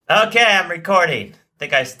Okay, I'm recording. I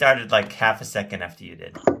think I started like half a second after you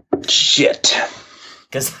did. Shit.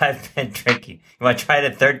 Because I've been drinking. You want to try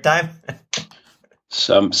it a third time?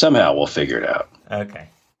 Somehow we'll figure it out. Okay.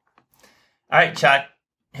 All right, Chuck.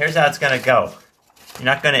 Here's how it's going to go. You're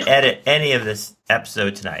not going to edit any of this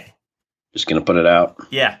episode tonight. Just gonna put it out.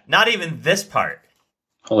 Yeah, not even this part.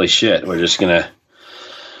 Holy shit, we're just gonna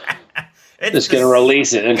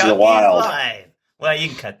release it into the wild. Live. Well, you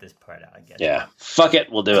can cut this part out, I guess. Yeah. Fuck it,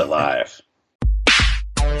 we'll do it live.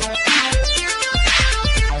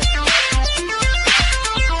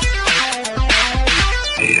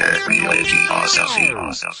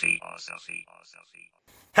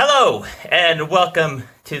 Hello, and welcome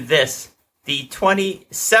to the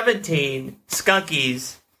 2017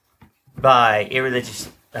 Skunkies by Irreligious...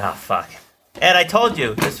 Oh, fuck. And I told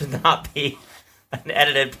you this would not be an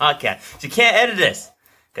edited podcast. You can't edit this.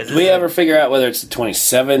 Did we ever figure out whether it's the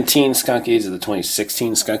 2017 Skunkies or the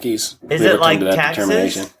 2016 Skunkies? Is it like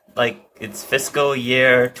taxes? Like it's fiscal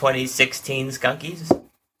year 2016 Skunkies?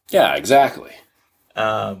 Yeah, exactly.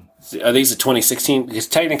 Are these the 2016? Because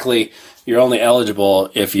technically, you're only eligible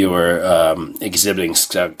if you were exhibiting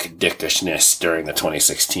skunkdictishness during the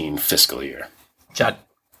 2016 fiscal year. Chuck,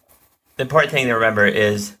 the important thing to remember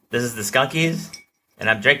is this is the Skunkies, and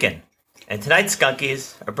I'm drinking. And tonight's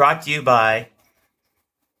Skunkies are brought to you by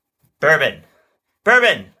bourbon.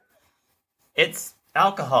 Bourbon! It's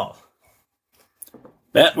alcohol.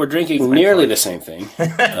 Matt, we're drinking nearly the same thing.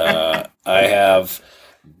 I have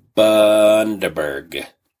Bundaberg.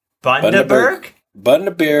 Bundaberg?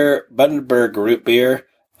 Bundaberg root beer,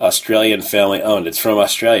 Australian family owned. It's from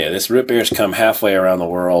Australia. This root beer has come halfway around the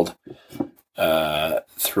world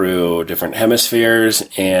through different hemispheres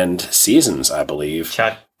and seasons, I believe,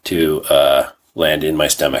 Chuck, to land in my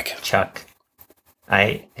stomach. Chuck,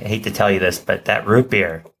 I hate to tell you this, but that root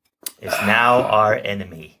beer is now our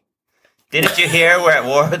enemy. Didn't you hear we're at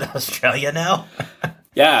war with Australia now?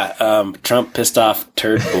 Yeah, Trump pissed off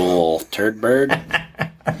Turdbird,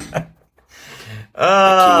 the king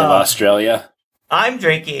of Australia. I'm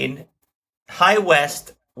drinking High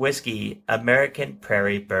West Whiskey American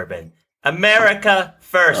Prairie Bourbon. America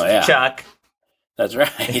first, Chuck. That's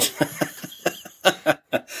right.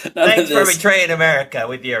 Thanks for betraying America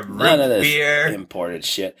with your root beer. Imported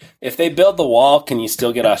shit. If they build the wall, can you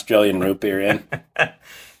still get Australian root beer in?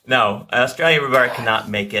 No, Australian root beer cannot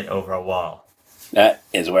make it over a wall. That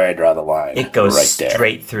is where I draw the line. It goes right there.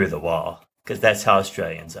 Straight through the wall, because that's how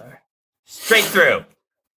Australians are. Straight through.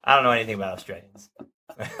 I don't know anything about Australians.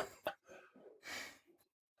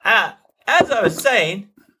 As I was saying...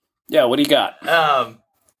 Yeah, what do you got?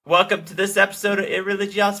 Welcome to this episode of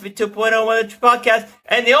Irreligiosity 2.0 podcast,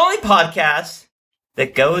 and the only podcast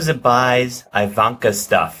that goes and buys Ivanka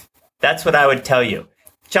stuff. That's what I would tell you.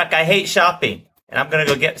 Chuck, I hate shopping, and I'm going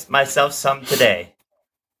to go get myself some today.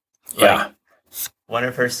 Yeah. Like one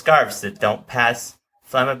of her scarves that don't pass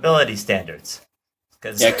flammability standards.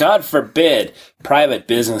 Yeah, God forbid private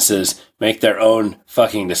businesses make their own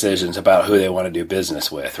fucking decisions about who they want to do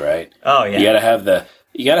business with, right? Oh, yeah. You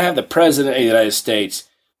gotta have the president of the United States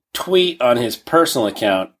tweet on his personal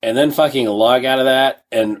account and then fucking log out of that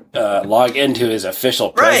and log into his official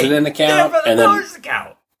president account and then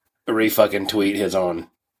re-fucking tweet his own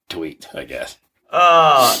tweet, I guess.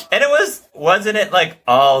 And wasn't it like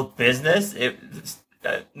all business?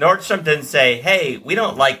 Nordstrom didn't say, hey, we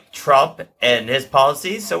don't like Trump and his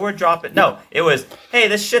policies, so we're dropping. No, it was, hey,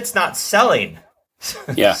 this shit's not selling.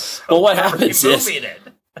 Yeah. So well, what happens is, it.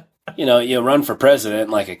 you run for president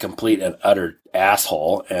like a complete and utter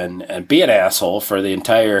asshole and be an asshole for the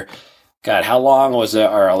entire, God, how long was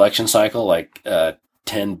our election cycle? Like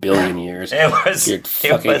 10 billion years. You're a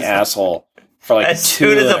fucking asshole for like as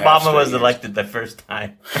soon as Obama was elected the first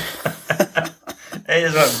time. They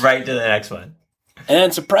just went right to the next one. And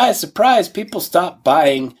then, surprise, surprise, people stop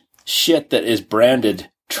buying shit that is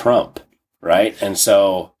branded Trump, right? And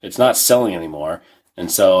so it's not selling anymore.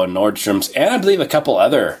 And so Nordstrom's, and I believe a couple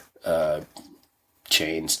other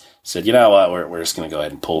chains said, you know what, we're just going to go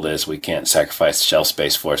ahead and pull this. We can't sacrifice shelf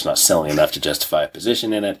space for it. It's not selling enough to justify a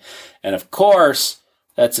position in it. And of course,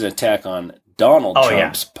 that's an attack on Donald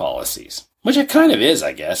Trump's policies, which it kind of is,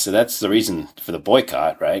 I guess. So that's the reason for the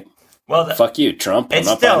boycott, right? Well, fuck you, Trump. I'm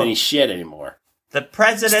not buying any shit anymore. The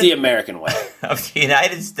president it's the American way of the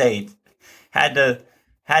United States had to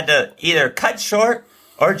either cut short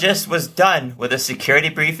or just was done with a security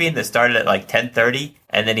briefing that started at like 10:30,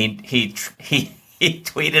 and then he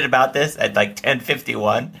tweeted about this at like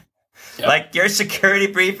 10:51. Yep. Like your security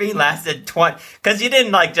briefing lasted 20, because you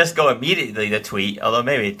didn't like just go immediately to tweet, although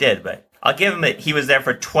maybe it did, but I'll give him that he was there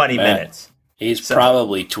for 20 minutes. He's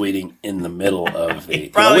probably tweeting in the middle of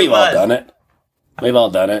the... we've all done it. We've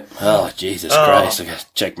all done it. Oh, Jesus Christ. I got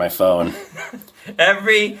to check my phone.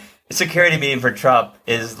 Every security meeting for Trump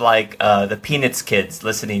is like the Peanuts kids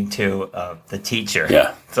listening to the teacher.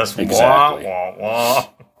 Yeah, just exactly. Wah, wah,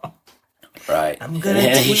 wah. Right. I'm gonna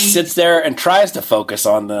and he sits there and tries to focus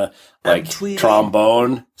on the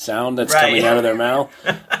trombone sound that's coming out of their mouth.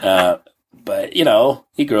 But,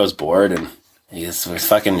 he grows bored and he's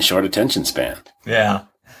fucking short attention span. Yeah.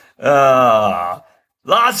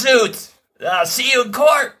 Lawsuits! See you in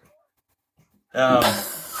court!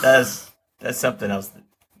 That's something else.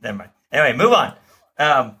 Never mind. Anyway, move on.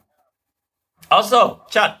 Also,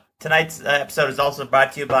 Chuck, tonight's episode is also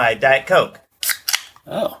brought to you by Diet Coke.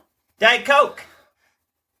 Oh. Diet Coke!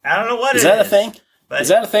 I don't know what is it is. Is that a thing? Is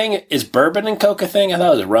that a thing? Is bourbon and Coke a thing? I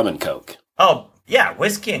thought it was rum and Coke. Oh, yeah,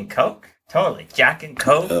 whiskey and Coke. Totally. Jack and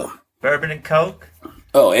Coke, bourbon and Coke.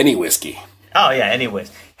 Oh, any whiskey. Oh, yeah, any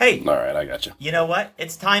whiskey. Hey. All right, I got you. You know what?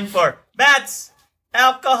 It's time for Matt's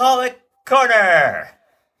Alcoholic Corner.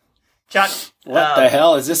 Chuck. What the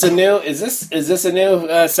hell? Is this a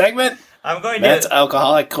new segment? I'm going Matt's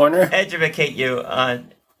Alcoholic Corner? Educate you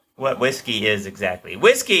on what whiskey is exactly.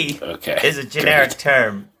 Whiskey is a generic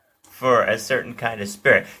term for a certain kind of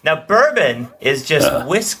spirit. Now, bourbon is just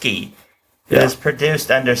whiskey that is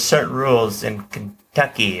produced under certain rules in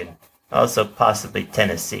Kentucky and also possibly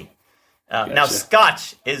Tennessee. Now,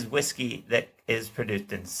 Scotch is whiskey that is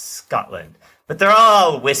produced in Scotland. But they're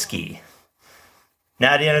all whiskey.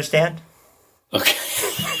 Now, do you understand? Okay.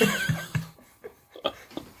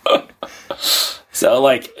 So,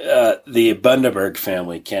 the Bundaberg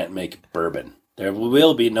family can't make bourbon. There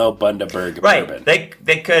will be no Bundaberg bourbon. Right.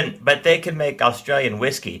 They couldn't, but they could make Australian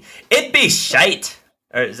whiskey. It'd be shite.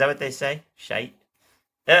 Or is that what they say? Shite?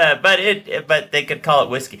 But they could call it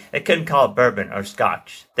whiskey. They couldn't call it bourbon or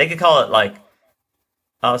Scotch. They could call it,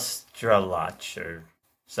 Australach or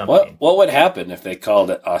something. What would happen if they called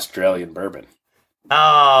it Australian bourbon?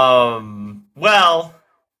 Well,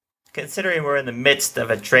 considering we're in the midst of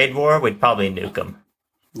a trade war, we'd probably nuke them.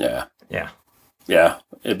 Yeah. Yeah. Yeah.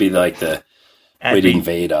 It'd be like we'd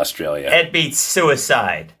invade Australia. It'd be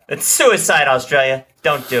suicide. It's suicide, Australia.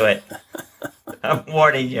 Don't do it. I'm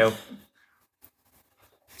warning you.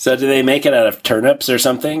 So do they make it out of turnips or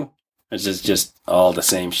something? Or is it just all the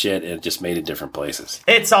same shit and just made in different places?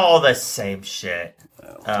 It's all the same shit.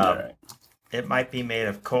 All right. It might be made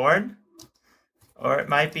of corn, or it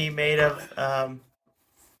might be made of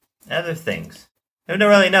other things. Who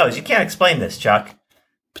really knows? You can't explain this, Chuck.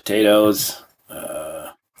 Potatoes.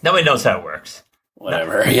 Nobody knows how it works.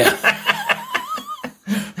 Whatever. No. Yeah.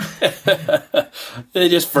 They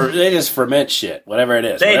just ferment shit, whatever it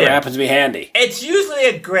is. Whatever happens to be handy. It's usually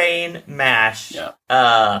a grain mash.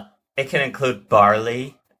 Yeah. It can include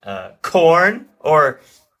barley, corn, or,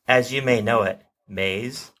 as you may know it,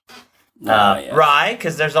 maize. Rye,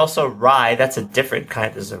 because there's also rye. That's a different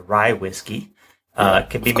kind. There's a rye whiskey. It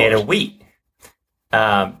can be made of wheat.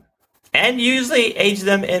 And usually age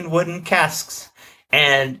them in wooden casks.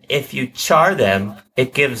 And if you char them,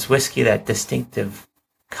 it gives whiskey that distinctive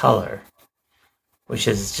color, which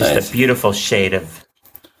is just a beautiful shade of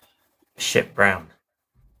shit brown.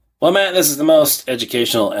 Well, Matt, this is the most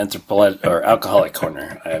educational alcoholic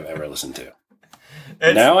corner I have ever listened to.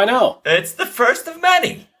 Now I know. It's the first of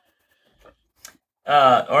many.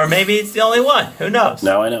 Or maybe it's the only one. Who knows?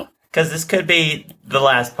 Now I know. Because this could be the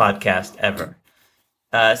last podcast ever.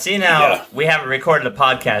 Seeing how we haven't recorded a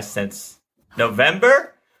podcast since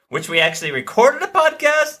November, which we actually recorded a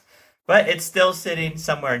podcast, but it's still sitting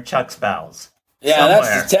somewhere in Chuck's bowels. Yeah, somewhere.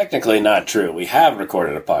 That's technically not true. We have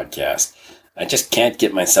recorded a podcast. I just can't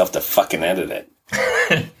get myself to fucking edit it.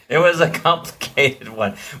 It was a complicated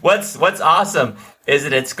one. What's awesome is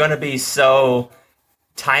that it's going to be so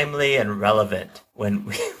timely and relevant when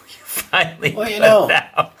we finally put it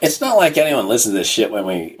out. It's not like anyone listens to this shit when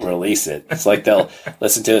we release it. It's like they'll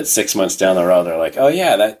listen to it 6 months down the road. They're like, oh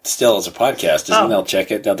yeah, that still is a podcast, isn't it? They'll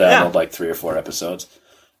check it. They'll download like 3 or 4 episodes.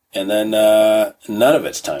 And then none of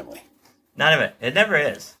it's timely. None of it. It never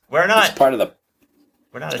is. We're not. It's part of the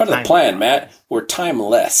plan, Matt. We're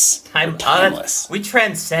timeless. We're timeless. We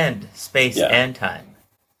transcend space and time.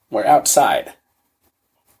 We're outside.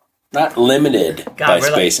 Not limited by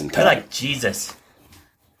space and time. We're like Jesus.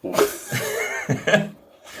 You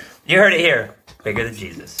heard it here. Bigger than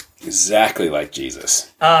Jesus. Exactly like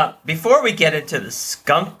Jesus. Before we get into the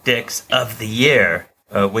skunk dicks of the year,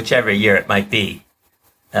 whichever year it might be,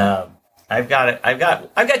 I've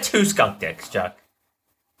got 2 skunk dicks, Chuck.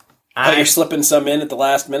 You're slipping some in at the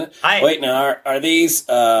last minute? Wait, now, are these...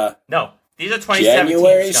 No, These are 2017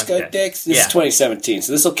 January skunk dicks? This is 2017,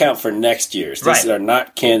 so this will count for next year's. These are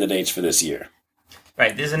not candidates for this year.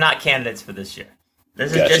 Right, these are not candidates for this year.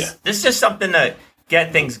 This is just something to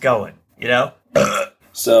get things going, you know?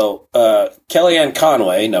 So, Kellyanne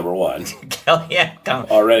Conway, number one. Kellyanne Conway.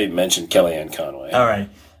 Already mentioned Kellyanne Conway. All right.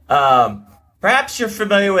 Perhaps you're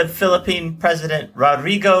familiar with Philippine President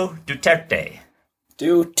Rodrigo Duterte.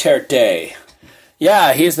 Duterte.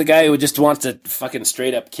 Yeah, he's the guy who just wants to fucking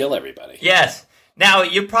straight up kill everybody. Yes. Now,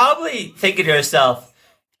 you're probably thinking to yourself,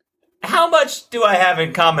 how much do I have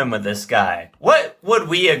in common with this guy? What would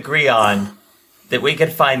we agree on that we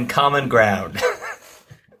could find common ground?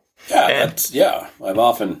 I've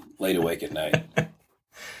often laid awake at night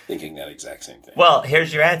thinking that exact same thing. Well,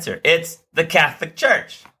 here's your answer. It's the Catholic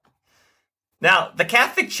Church. Now, the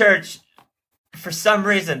Catholic Church, for some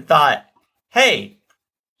reason, thought, hey,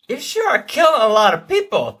 you sure are killing a lot of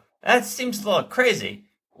people. That seems a little crazy.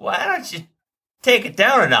 Why don't you take it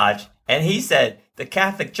down a notch? And he said the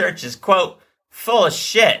Catholic Church is, quote, full of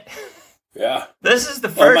shit. Yeah. This is the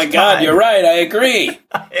first time. Oh my God, you're right. I agree.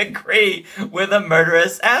 I agree with a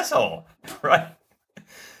murderous asshole. Right?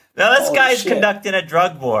 Now, this guy's conducting a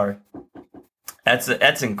drug war. That's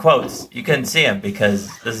in quotes. You couldn't see him because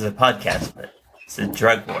this is a podcast, but it's a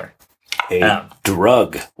drug war. A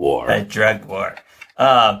drug war. A drug war.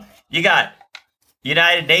 You got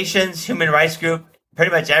United Nations, Human Rights Group, pretty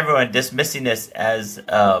much everyone dismissing this as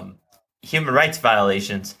human rights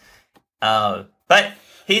violations. But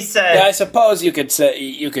he said, "Yeah, I suppose you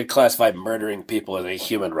could classify murdering people as a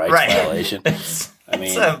human rights violation." I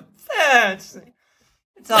mean,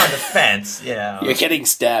 it's on the fence, you know. You're getting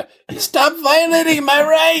stabbed. Stop violating my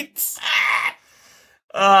rights.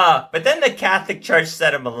 But then the Catholic Church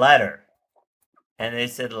sent him a letter, and they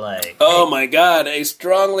said, like, "Oh my God, a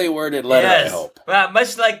strongly worded letter." Yes. I hope. Well,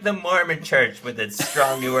 much like the Mormon Church with its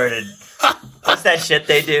strongly worded. What's that shit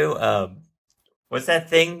they do? What's that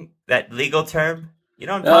thing? That legal term? You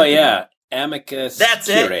know what I'm talking about? Amicus That's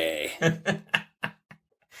curiae. It.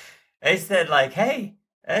 They said, like, hey,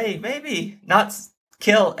 maybe not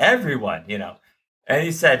kill everyone, you know. And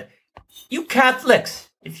he said, you Catholics,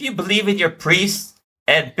 if you believe in your priests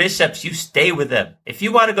and bishops, you stay with them. If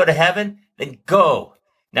you want to go to heaven, then go.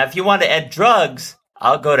 Now, if you want to add drugs,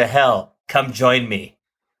 I'll go to hell. Come join me.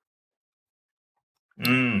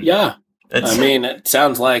 Yeah. I mean, it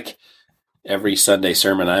sounds like every Sunday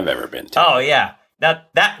sermon I've ever been to. Oh, yeah. Now,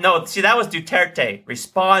 that was Duterte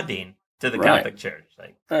responding to the Catholic Church.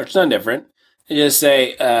 Like, it's not different. You just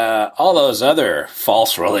say, all those other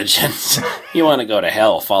false religions, you want to go to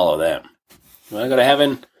hell, follow them. You want to go to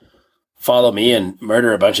heaven, follow me and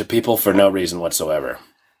murder a bunch of people for no reason whatsoever.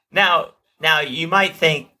 Now you might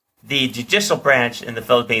think the judicial branch in the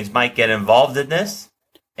Philippines might get involved in this.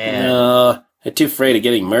 No, they're too afraid of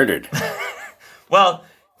getting murdered. Well,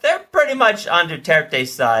 they're pretty much on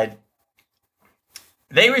Duterte's side.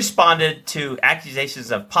 They responded to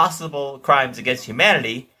accusations of possible crimes against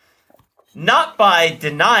humanity, not by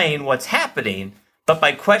denying what's happening, but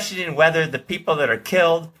by questioning whether the people that are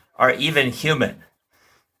killed are even human.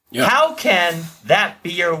 Yeah. How can that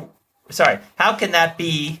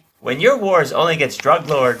be when your wars only against drug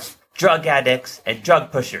lords, drug addicts, and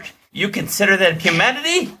drug pushers? You consider them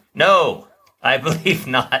humanity? No, I believe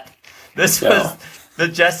not. This was the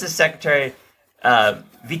Justice Secretary,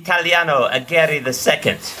 Vitaliano Aguirre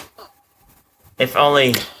II. If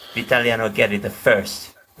only Vitaliano Aguirre I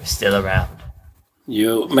was still around.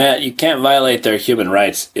 Matt, you can't violate their human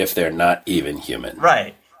rights if they're not even human.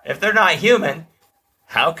 Right. If they're not human,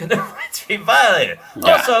 how can their rights be violated?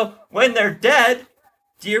 Yeah. Also, when they're dead,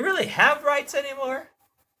 do you really have rights anymore?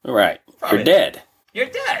 Right. Probably. You're dead. You're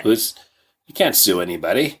dead. You can't sue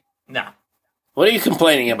anybody. No. What are you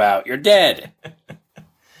complaining about? You're dead.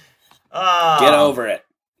 Get over it.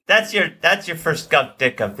 That's your first skunk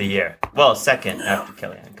dick of the year. Well, second after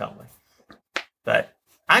Kellyanne Conway. But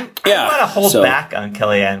I'm going to hold back on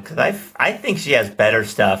Kellyanne because I think she has better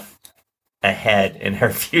stuff ahead in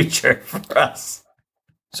her future for us.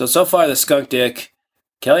 So far the skunk dick,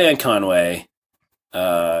 Kellyanne Conway,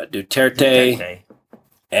 Duterte,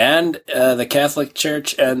 and the Catholic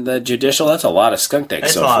Church and the judicial. That's a lot of skunk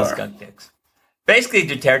dicks so far. That's a lot of skunk dicks. Basically,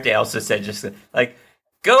 Duterte also said just like,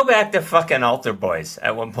 go back to fucking altar boys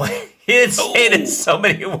at one point. He didn't say it in so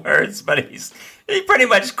many words, but he pretty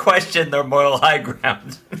much questioned their moral high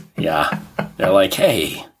ground. Yeah. They're like,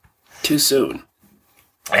 hey, too soon.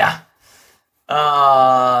 Yeah.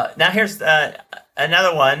 Now here's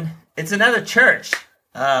another one. It's another church.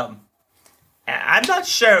 I'm not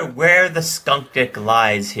sure where the skunk dick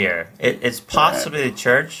lies here. It's possibly the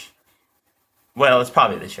church. Well, it's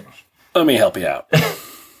probably the church. Let me help you out.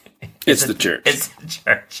 It's the church. It's the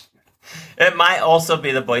church. It might also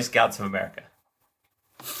be the Boy Scouts of America.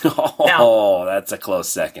 Oh, that's a close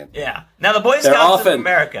second. Yeah. Now, the Boy Scouts of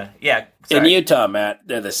America. Yeah. Sorry. In Utah, Matt,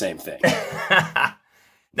 they're the same thing.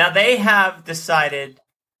 Now, they have decided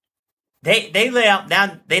they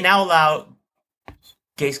now allow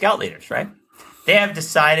gay scout leaders, right? They have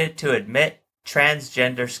decided to admit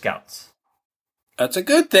transgender scouts. That's a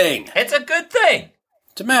good thing. It's a good thing.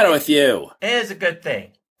 What's the matter with you? It is a good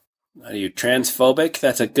thing. Are you transphobic?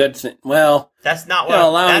 That's a good thing. Well, that's not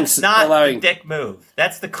what. That's not the dick move.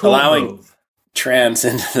 That's the cool move. Trans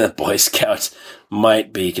into the Boy Scouts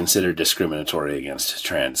might be considered discriminatory against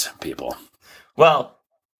trans people. Well,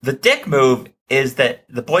 the dick move is that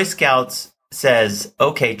the Boy Scouts says,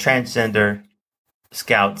 okay, transgender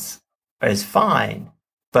scouts is fine,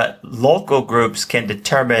 but local groups can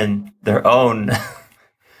determine their own.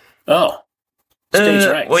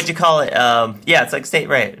 State rights. What'd you call it? Yeah, it's like state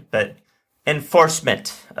right, but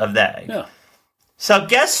enforcement of that. Yeah. So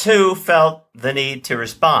guess who felt the need to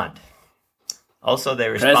respond? Also, they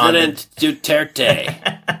responded. President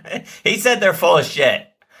Duterte. He said they're full of shit.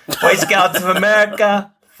 Boy Scouts of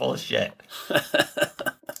America, full of shit.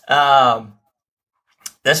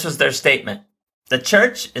 This was their statement. The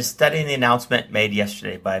church is studying the announcement made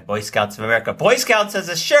yesterday by Boy Scouts of America. Boy Scouts has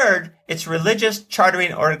assured its religious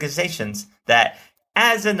chartering organizations that,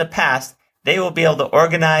 as in the past, they will be able to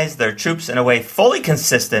organize their troops in a way fully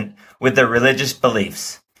consistent with their religious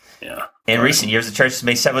beliefs. Yeah. In recent years, the church has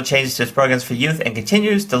made several changes to its programs for youth and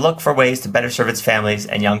continues to look for ways to better serve its families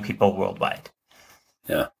and young people worldwide.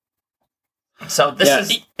 Yeah. So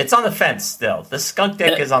it's on the fence still. The skunk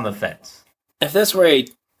dick is on the fence. If this were a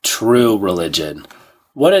true religion,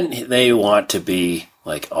 wouldn't they want to be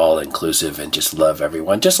like all inclusive and just love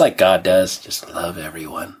everyone, just like God does? Just love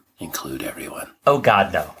everyone, include everyone. Oh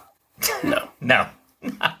God, no. No. No.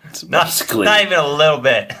 Not even a little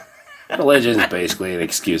bit. Religion is basically an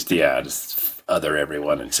excuse to just other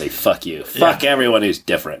everyone and say fuck you. Fuck everyone who's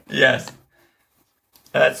different. Yes.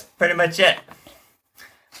 That's pretty much it.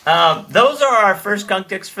 Those are our first skunk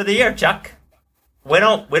dicks for the year, Chuck. We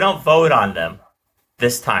don't vote on them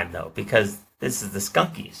this time though, because this is the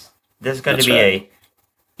Skunkies. There's going to be a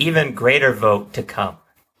even greater vote to come.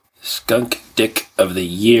 Skunk Dick of the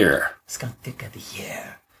Year. Skunk Dick of the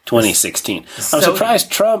Year. 2016. I'm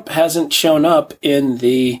surprised Trump hasn't shown up in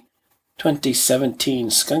the 2017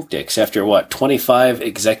 Skunk Dicks after 25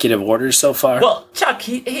 executive orders so far? Well, Chuck,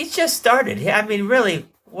 he's just started. I mean, really,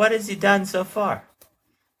 what has he done so far?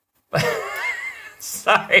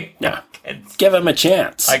 Sorry. No. Give him a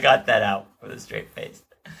chance. I got that out with a straight face.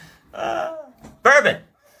 Bourbon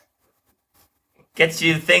gets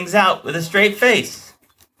you things out with a straight face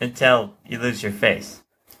until you lose your face.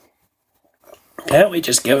 Can't we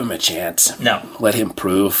just give him a chance? No. Let him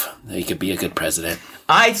prove that he could be a good president.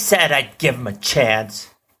 I said I'd give him a chance.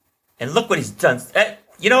 And look what he's done.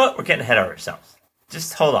 You know what? We're getting ahead of ourselves.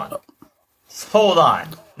 Just hold on. Just hold on.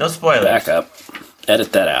 No spoilers. Back up.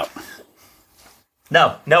 Edit that out.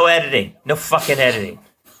 No editing. No fucking editing.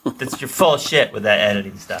 You're full of shit with that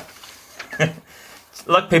editing stuff.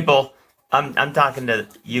 Look, people, I'm talking to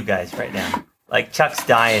you guys right now. Like, Chuck's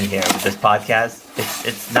dying here with this podcast.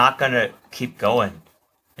 It's not going to keep going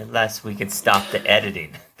unless we can stop the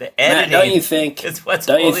editing. The editing Matt, don't you think, is what's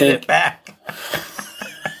holding it back.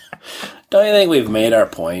 Don't you think we've made our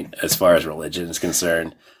point as far as religion is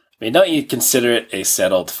concerned? I mean, don't you consider it a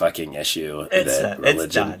settled fucking issue that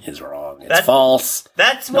religion is wrong? It's false.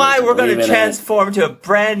 That's why we're going to transform to a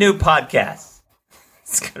brand new podcast.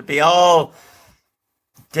 It's going to be all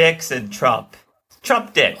dicks and Trump.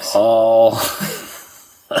 Trump dicks. All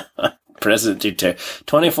President Duterte.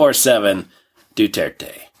 24/7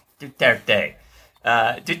 Duterte. Duterte.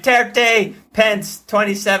 Duterte, Pence,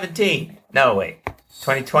 2017. No, wait.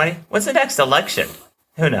 2020? What's the next election?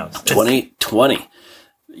 Who knows? 2020.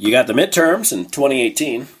 You got the midterms in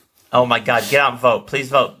 2018. Oh my God, get out and vote. Please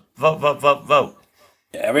vote. Vote.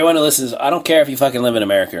 Everyone who listens, I don't care if you fucking live in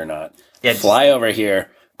America or not. Yeah, fly over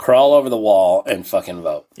here, crawl over the wall, and fucking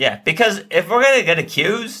vote. Yeah, because if we're going to get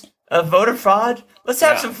accused of voter fraud, let's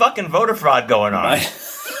have some fucking voter fraud going on.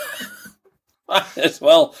 Might as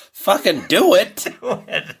well fucking do it.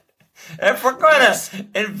 If we're going to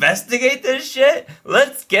investigate this shit,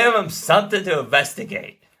 let's give them something to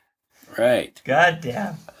investigate. Right. God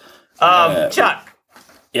damn. Chuck.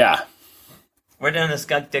 Yeah. We're doing the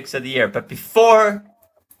Skunk Dicks of the Year, but before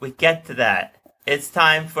we get to that, it's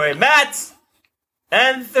time for a Matt's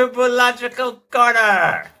Anthropological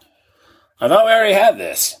Corner. I thought we already had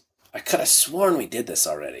this. I could have sworn we did this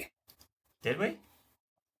already. Did we?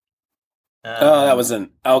 That was an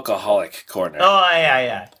alcoholic corner. Oh,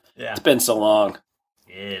 yeah. It's been so long.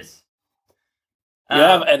 It is. You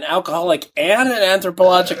have an alcoholic and an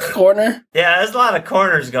anthropological corner? Yeah, there's a lot of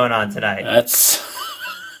corners going on tonight.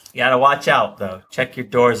 You gotta watch out, though. Check your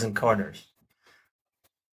doors and corners.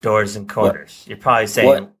 Doors and corners. You're probably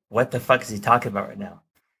saying, what the fuck is he talking about right now?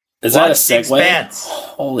 Is that a segue? The Expanse.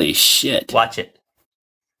 Holy shit. Watch it.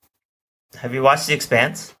 Have you watched The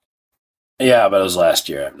Expanse? Yeah, but it was last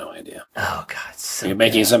year. I have no idea. Oh, God. So You're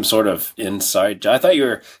making some sort of inside... I thought you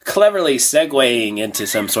were cleverly segueing into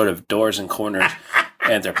some sort of doors and corners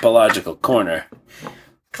anthropological corner.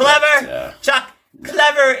 Clever! But, Chuck,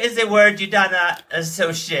 clever is a word you do not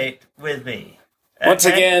associate with me. Okay? Once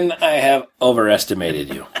again, I have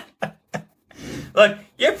overestimated you. Look,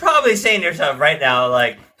 you're probably saying to yourself right now,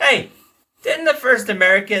 like, hey, didn't the first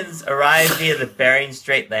Americans arrive via the Bering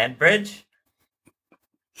Strait land bridge?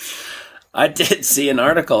 I did see an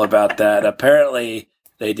article about that. Apparently,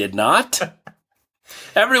 they did not.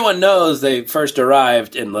 Everyone knows they first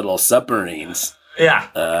arrived in little submarines.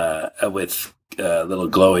 Yeah. With little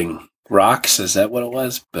glowing rocks. Is that what it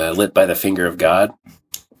was? Lit by the finger of God.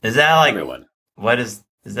 Is that like... Everyone. What is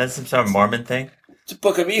that some sort of Mormon thing? It's a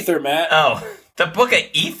book of ether, Matt. Oh, the book of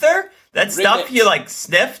ether? That stuff you like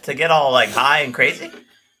sniff to get all like high and crazy?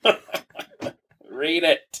 Read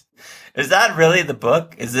it. Is that really the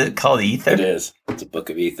book? Is it called Ether? It is. It's a book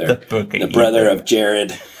of ether. The book of the ether. Brother of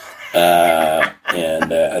Jared.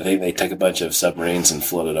 And I think they took a bunch of submarines and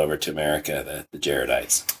floated over to America, the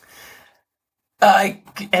Jaredites.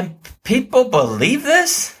 And people believe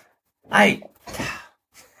this?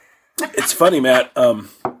 It's funny, Matt.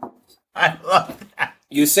 I love that.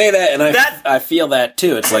 You say that, and I feel that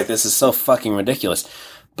too. It's like, this is so fucking ridiculous.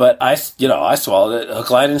 But I swallowed it hook,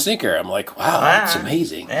 line, and sinker. I'm like, wow, that's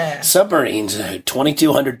amazing. Yeah. Submarines,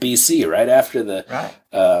 2200 BC, right after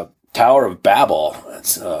the Tower of Babel.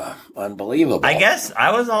 That's unbelievable. I guess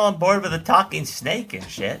I was all on board with the talking snake and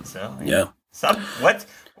shit. So yeah.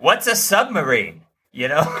 What's a submarine? You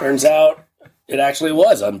know, turns out it actually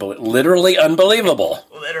was literally unbelievable.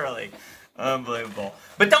 Literally unbelievable.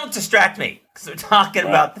 But don't distract me, because we're talking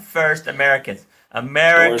about the first Americans.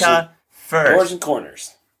 America first. Doors and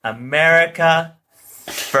corners. America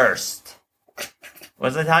first. What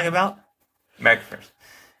was I talking about? America first.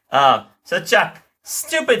 So Chuck,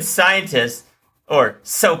 stupid scientists, or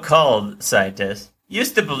so-called scientists,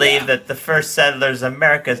 used to believe that the first settlers of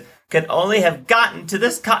Americas could only have gotten to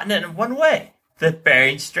this continent in one way, the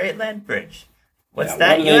Bering Strait land bridge. What's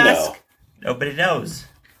that, you ask? Nobody knows.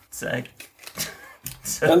 It's like...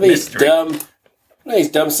 None of these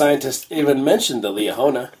dumb scientists even mentioned the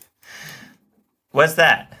Liahona. What's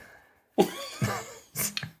that?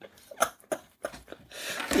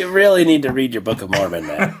 You really need to read your Book of Mormon,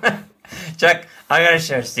 man. Chuck, I'm going to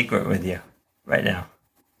share a secret with you right now.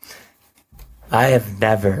 I have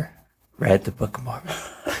never read the Book of Mormon.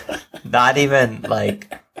 Not even,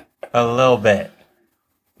 like, a little bit.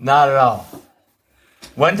 Not at all.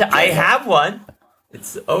 I have one.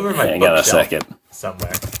 It's over my bookshelf. Hang on a second.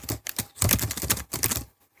 Somewhere.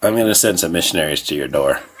 I'm going to send some missionaries to your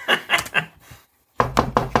door.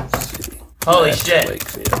 Holy shit.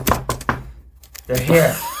 Wakefield. They're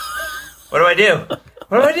here. What do I do?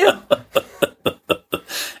 What do I do?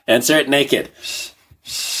 Answer it naked.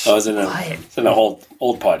 I was in an old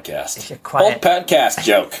podcast. If you're quiet. Old podcast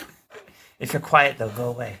joke. If you're quiet, they'll go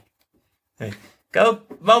away. Go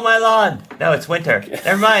mow my lawn. No, it's winter.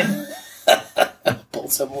 Never mind. Pull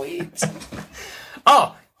some weeds.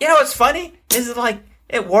 Oh, you know what's funny? Is like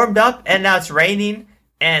it warmed up and now it's raining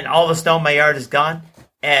and all the snow in my yard is gone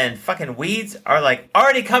and fucking weeds are like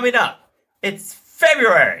already coming up. It's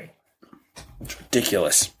February. It's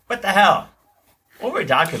ridiculous. What the hell? What were we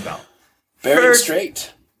talking about? Bering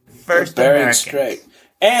Strait. First Bering Strait.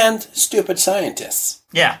 And stupid scientists.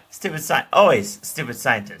 Yeah, always stupid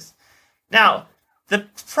scientists. Now, the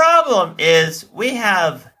problem is we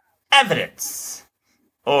have evidence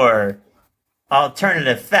or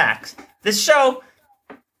alternative facts that show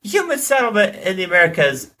human settlement in the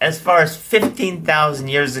Americas as far as 15,000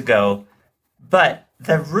 years ago, but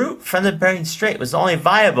the route from the Bering Strait was only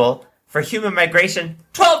viable for human migration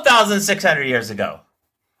 12,600 years ago.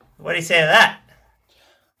 What do you say to that?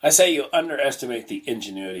 I say you underestimate the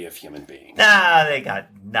ingenuity of human beings. Nah, they got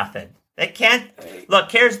nothing. They can't.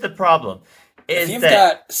 Look, here's the problem. If you've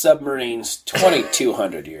got submarines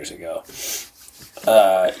 2,200 years ago,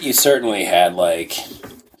 you certainly had, like,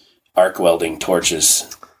 arc welding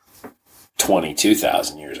torches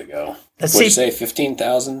 22,000 years ago. What'd you say,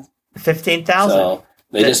 15,000? 15,000. So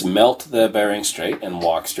they just melt the Bering Strait and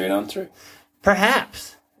walk straight on through.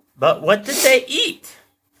 Perhaps. But what did they eat?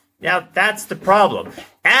 Now, that's the problem.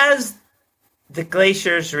 As the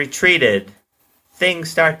glaciers retreated, things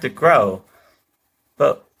start to grow.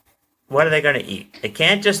 But what are they going to eat? They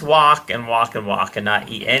can't just walk and walk and walk and not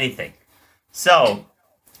eat anything. So,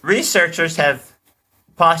 researchers have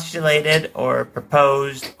postulated or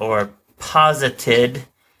proposed or posited,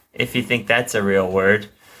 if you think that's a real word,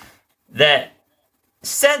 that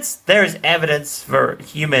since there's evidence for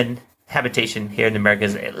human habitation here in the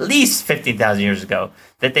Americas at least 15,000 years ago,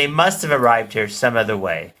 that they must have arrived here some other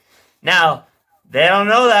way. Now, they don't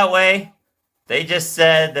know that way. They just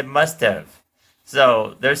said they must have.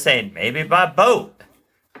 So they're saying maybe by boat.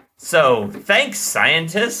 So thanks,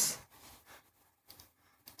 scientists.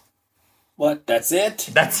 What? That's it?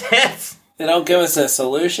 That's it. They don't give us a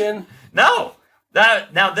solution? No.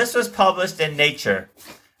 Now, this was published in Nature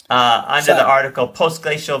under the article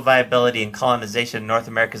Post-Glacial Viability and Colonization in North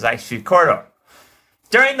America's Ice Sheet Corridor.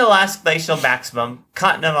 During the last glacial maximum,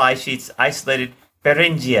 continental ice sheets isolated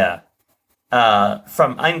Beringia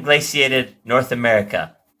from unglaciated North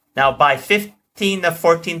America. Now, by 15 to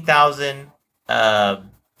 14,000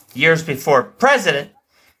 years before present,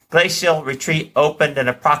 glacial retreat opened an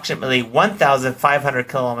approximately 1,500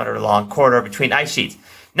 kilometer long corridor between ice sheets.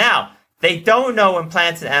 Now, they don't know when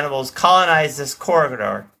plants and animals colonized this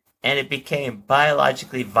corridor and it became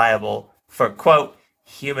biologically viable for, quote,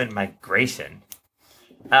 human migration.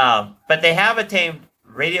 But they have attained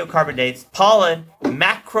radiocarbon dates, pollen,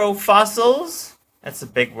 macrofossils, that's a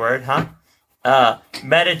big word, huh?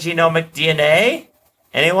 Metagenomic DNA.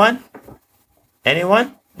 Anyone?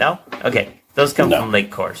 No? Okay. Those come from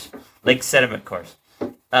lake sediment cores.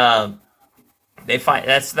 They find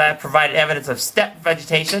that provided evidence of steppe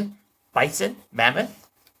vegetation, bison, mammoth,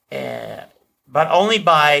 but only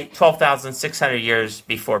by 12,600 years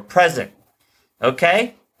before present.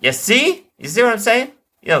 Okay? You see? You see what I'm saying?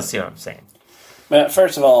 You don't see what I'm saying.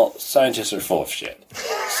 First of all, scientists are full of shit.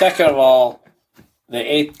 Second of all,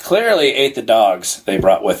 they clearly ate the dogs they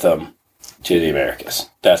brought with them to the Americas.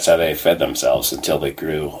 That's how they fed themselves until they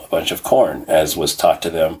grew a bunch of corn, as was taught to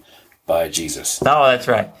them by Jesus. Oh, that's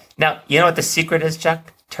right. Now, you know what the secret is,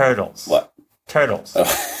 Chuck? Turtles. What? Turtles.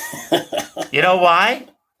 Oh. You know why?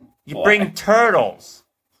 You bring turtles.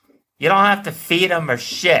 You don't have to feed them or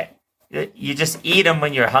shit. You just eat them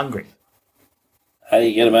when you're hungry. How do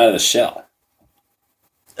you get them out of the shell?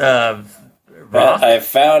 Rock? I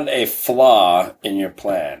found a flaw in your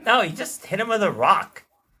plan. No, you just hit them with a rock.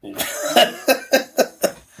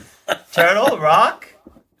 Turtle, rock.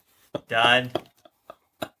 Done.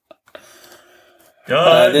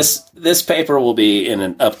 This paper will be in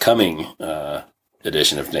an upcoming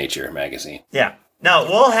edition of Nature magazine. Yeah. Now,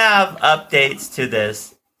 we'll have updates to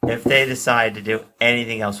this if they decide to do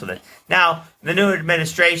anything else with it. Now, the new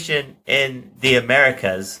administration in the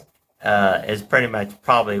Americas is pretty much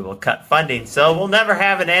probably will cut funding, so we'll never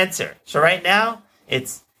have an answer. So right now,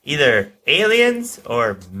 it's either aliens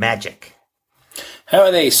or magic. How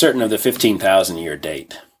are they certain of the 15,000 year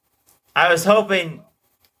date? I was hoping...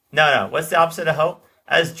 No. What's the opposite of hope?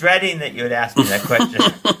 I was dreading that you would ask me that question.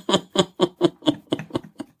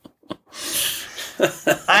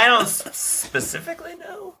 I don't specifically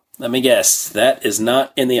know. Let me guess. That is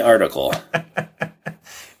not in the article.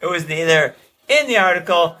 It was neither in the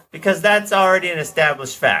article because that's already an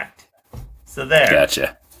established fact. So there.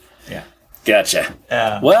 Gotcha. Yeah. Gotcha.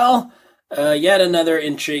 Well, yet another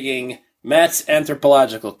intriguing Matt's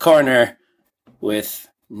Anthropological Corner with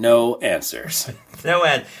no answers. No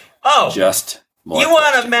answers. Oh! Just more You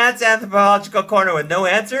want a Matt's Anthropological Corner with no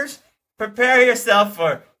answers? Prepare yourself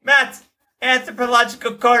for Matt's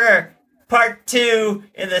Anthropological Corner Part 2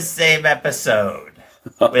 in the same episode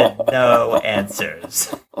with no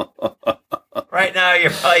answers. Right now, you're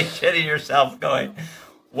probably shitting yourself going,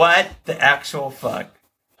 what the actual fuck?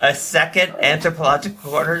 A second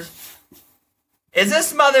Anthropological Corner? Is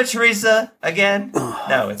this Mother Teresa again?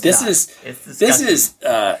 No, it's not. This is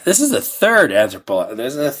the third anthropology.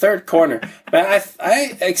 There's a third corner, but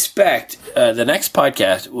I expect the next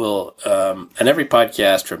podcast will, and every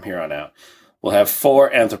podcast from here on out, will have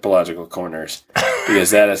 4 anthropological corners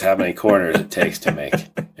because that is how many corners it takes to make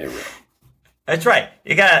a room. That's right.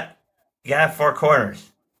 You gotta have 4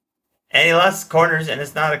 corners. Any less corners, and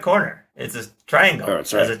it's not a corner. It's a triangle. Oh,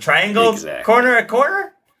 that's right. Is a triangle corner a corner?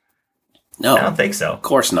 No, I don't think so. Of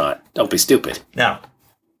course not. Don't be stupid. No.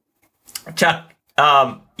 Chuck,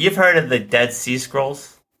 you've heard of the Dead Sea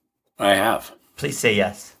Scrolls? I have. Please say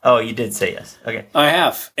yes. Oh, you did say yes. Okay. I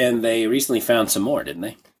have, and they recently found some more, didn't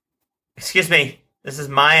they? Excuse me. This is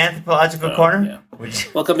my Anthropological Corner? Yeah.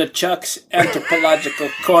 Welcome to Chuck's Anthropological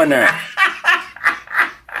Corner.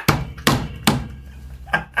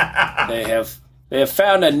 They have They have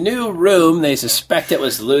found a new room. They suspect it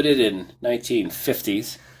was looted in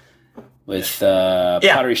 1950s with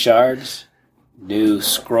pottery shards, new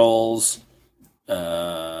scrolls,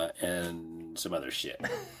 and some other shit.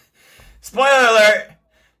 Spoiler alert!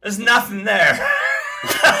 There's nothing there.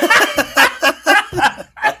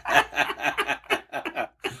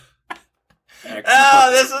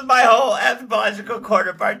 Oh, this is my whole anthropological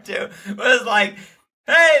corner part 2. It was like,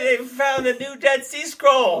 hey, they found a new Dead Sea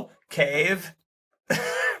Scroll cave. They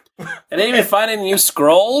didn't even find any new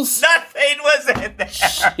scrolls? Nothing was in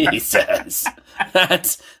there. Jesus.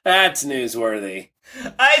 That's newsworthy.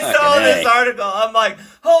 I saw this article. I'm like,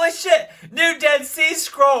 holy shit, new Dead Sea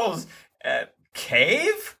Scrolls.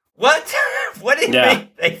 Cave? What? What do you mean?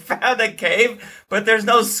 They found a cave, but there's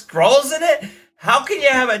no scrolls in it? How can you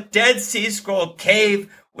have a Dead Sea Scroll cave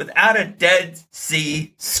without a Dead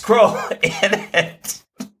Sea Scroll in it?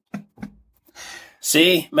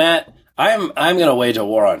 See, Matt, I'm going to wage a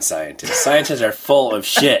war on scientists. Scientists are full of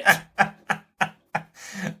shit.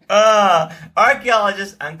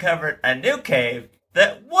 Archaeologists uncovered a new cave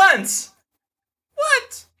that once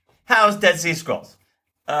housed Dead Sea Scrolls.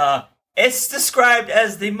 It's described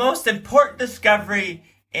as the most important discovery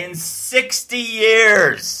in 60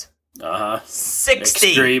 years.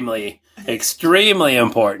 60. Extremely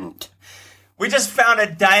important. We just found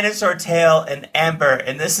a dinosaur tail in amber,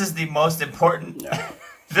 and this is the most important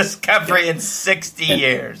discovery in 60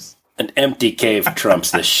 years. An empty cave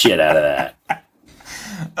trumps the shit out of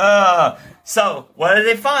that. So, what did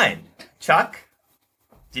they find? Chuck?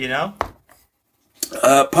 Do you know?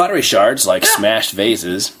 Pottery shards, like smashed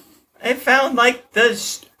vases. They found, like,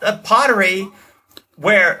 the pottery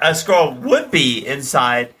where a scroll would be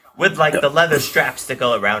inside with, like, the leather straps that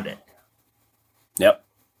go around it. Yep.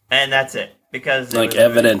 And that's it. Because like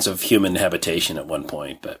evidence of human habitation at one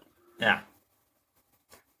point, but... Yeah.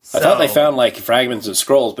 I thought they found, like, fragments of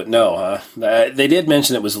scrolls, but no, huh? They did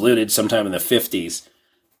mention it was looted sometime in the 50s.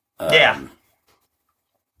 Yeah.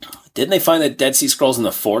 Didn't they find the Dead Sea Scrolls in the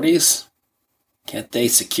 40s? Can't they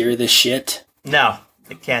secure this shit? No,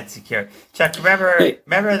 they can't secure it. Chuck,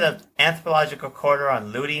 remember the anthropological quarter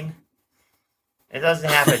on looting? It doesn't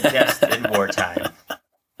happen just in wartime.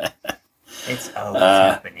 It's always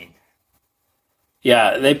happening.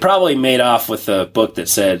 Yeah, they probably made off with a book that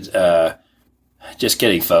said, just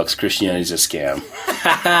kidding, folks, Christianity's a scam.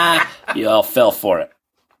 You all fell for it.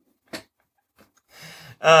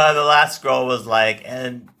 The last scroll was like,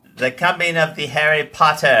 and the coming of the Harry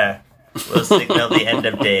Potter will signal the end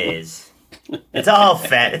of days. It's all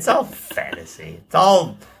fantasy. It's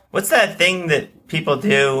all, what's that thing that people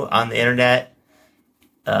do on the internet?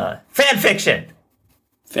 Fan fiction.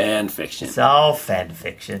 Fan fiction. It's all fan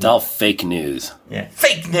fiction. It's all fake news. Yeah,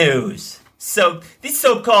 fake news. So, these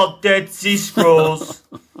so-called Dead Sea Scrolls,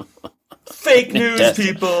 fake news,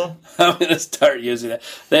 people. I'm going to start using that.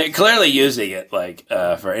 They're clearly using it, like,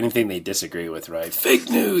 for anything they disagree with, right? Fake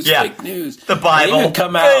news, fake news. The Bible. They even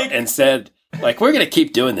come out and said, like, we're going to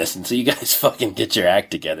keep doing this until you guys fucking get your act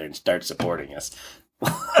together and start supporting us.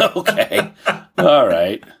 Okay. All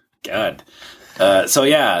right. God.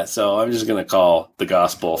 So I'm just going to call the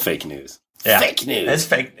gospel fake news. Yeah. Fake news. It's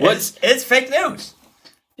fake. It's fake news.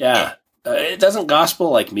 Yeah. It doesn't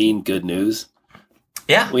gospel, like, mean good news.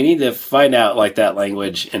 Yeah. We need to find out, like, that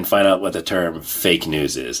language and find out what the term fake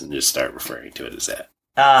news is and just start referring to it as that.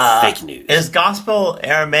 Fake news. Is gospel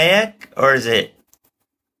Aramaic or is it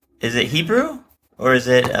Hebrew or is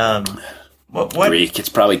it what? Greek. It's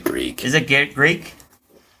probably Greek. Is it Greek?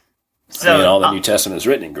 So I mean, all the New Testament is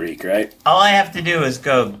written in Greek, right? All I have to do is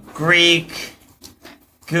go Greek,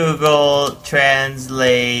 Google,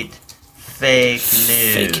 translate fake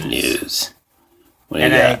news. Fake news.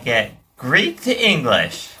 And I get Greek to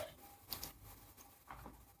English.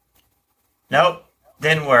 Nope,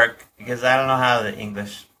 didn't work because I don't know how the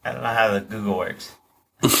Google works.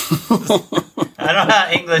 I don't know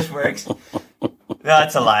how English works. No,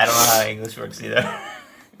 that's a lie. I don't know how English works either.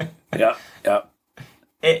 Yep.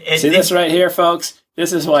 See this right here, folks?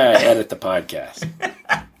 This is why I edit the podcast.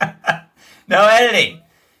 No editing.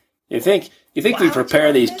 You think we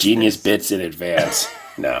prepare these genius bits in advance?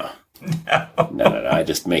 No. No. I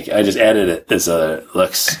just edit it as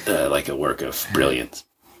looks like a work of brilliance.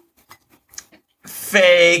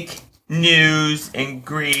 Fake news in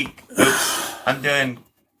Greek. Oops, I'm doing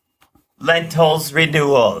lentils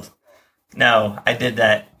renewal. No, I did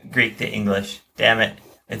that Greek to English. Damn it,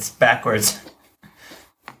 it's backwards.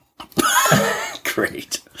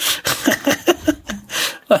 Great.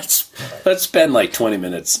 Let's spend like 20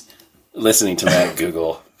 minutes listening to Matt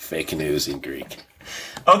Google fake news in Greek.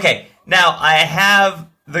 Okay, now I have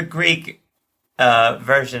the Greek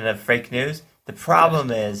version of fake news. The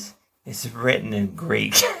problem is, it's written in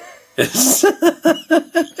Greek. We're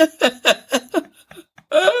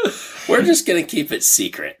just going to keep it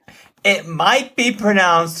secret. It might be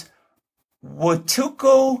pronounced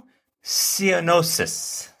Watuko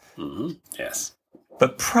Sionosis. Mm-hmm. Yes.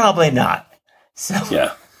 But probably not. So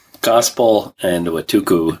yeah. Gospel and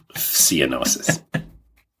Watuku Sionosis.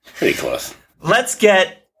 Pretty close. Let's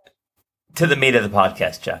get to the meat of the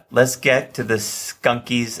podcast, Chuck. Let's get to the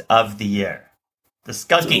skunkies of the year. The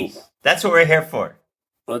skunkies. Ooh. That's what we're here for.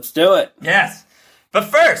 Let's do it. Yes. But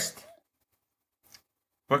first,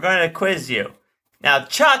 we're going to quiz you. Now,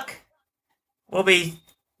 Chuck will be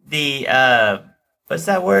the, what's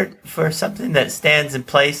that word for something that stands in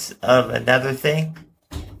place of another thing?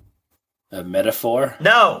 A metaphor?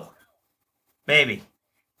 No. Maybe.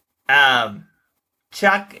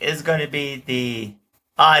 Chuck is going to be the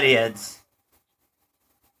audience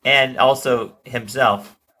and also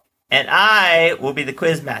himself. And I will be the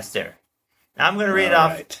quiz master. Now I'm going to read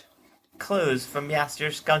off clues from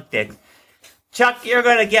Yasser Skunk Dick. Chuck, you're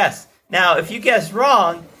going to guess. Now, if you guess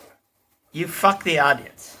wrong, you fuck the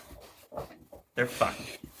audience. They're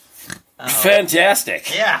fucked. Oh.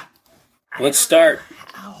 Fantastic. Yeah. Let's start.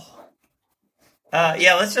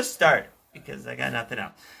 Yeah, let's just start because I got nothing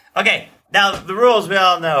else. Okay, now the rules we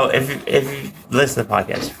all know. If you listen to the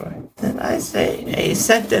podcast before, then I say a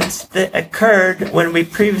sentence that occurred when we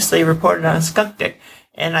previously reported on a skunk dick,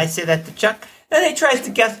 and I say that to Chuck, and he tries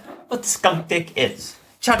to guess what the skunk dick is.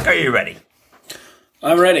 Chuck, are you ready?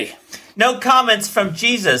 I'm ready. No comments from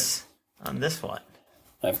Jesus on this one.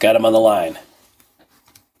 I've got him on the line.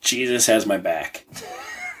 Jesus has my back.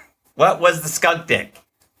 What was the skunk dick?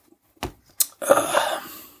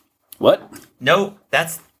 What? No,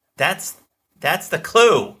 that's the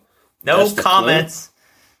clue. No comments. Clue?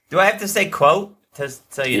 Do I have to say quote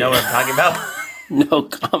so you know what I'm talking about? No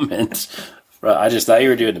comments. Bro, I just thought you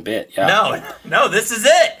were doing a bit. Yeah. No, this is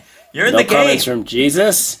it. You're in the game. No comments from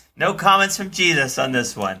Jesus? No comments from Jesus on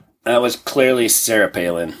this one. That was clearly Sarah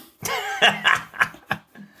Palin.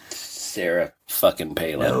 Sarah fucking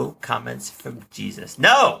Palin. No comments from Jesus.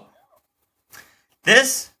 No!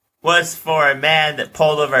 This was for a man that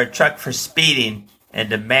pulled over a truck for speeding and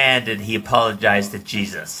demanded he apologize to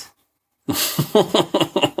Jesus. Do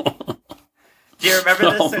you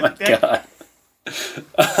remember this? Oh my God.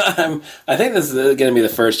 I think this is going to be the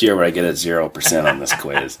first year where I get a 0% on this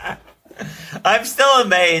quiz. I'm still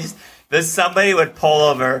amazed that somebody would pull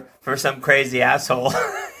over for some crazy asshole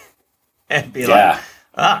and be like,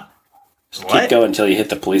 just keep going until you hit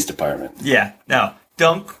the police department. Yeah, no,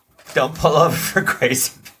 don't pull over for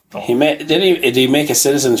crazy people. Did he make a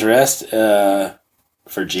citizen's arrest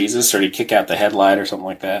for Jesus, or did he kick out the headlight or something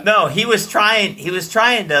like that? No, he was trying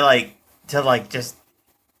to just,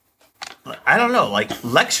 I don't know, like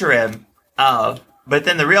lecture him. But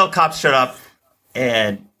then the real cops showed up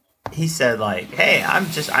and he said like, "Hey,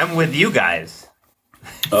 I'm with you guys."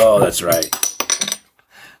 Oh, that's right.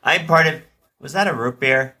 I'm part of. Was that a root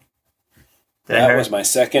beer? That was my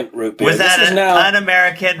second root beer. Was that an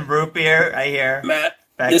American root beer? I hear. Matt,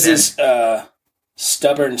 this is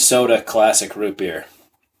Stubborn Soda Classic Root Beer.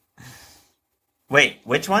 Wait,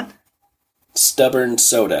 which one? Stubborn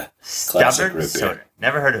Soda Classic Root Beer. Soda.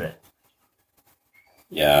 Never heard of it.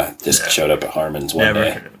 Yeah, just showed up at Harmon's one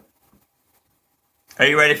day. Heard of it. Are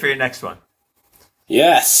you ready for your next one?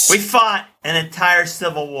 Yes. We fought an entire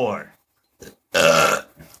civil war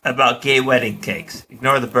about gay wedding cakes.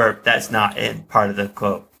 Ignore the burp. That's not in part of the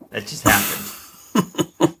quote. That just happened.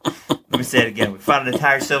 Let me say it again. We fought an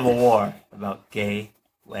entire civil war about gay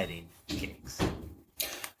wedding cakes.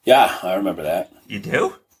 Yeah, I remember that. You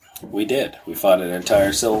do? We did. We fought an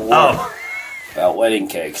entire civil war about wedding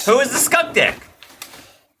cakes. Who is the skunk dick?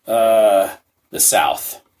 The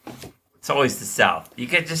South. It's always the South. You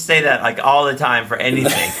can just say that like all the time for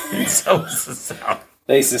anything. So is the South.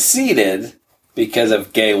 They seceded because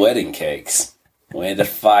of gay wedding cakes. We had to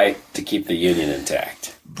fight to keep the Union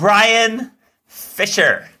intact. Brian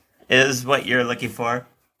Fisher is what you're looking for.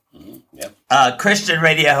 Mm-hmm. Yep. Christian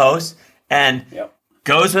radio host and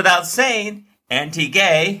goes without saying,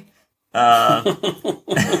 anti-gay.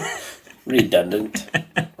 Redundant.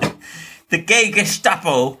 The gay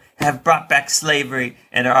Gestapo have brought back slavery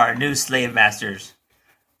and are our new slave masters.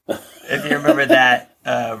 If you remember that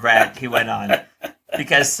rant he went on.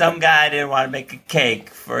 Because some guy didn't want to make a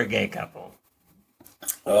cake for a gay couple.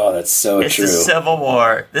 Oh, that's so it's true. It's the Civil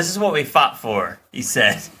War. This is what we fought for, he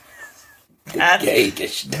said.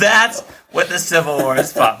 That's what the Civil War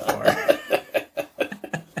is fought for.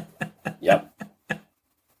 Yep.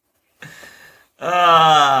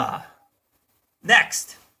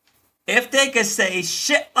 Next. if they could say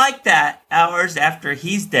shit like that hours after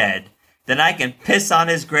he's dead, then I can piss on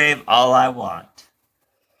his grave all I want.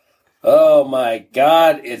 Oh my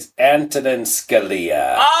God, it's Antonin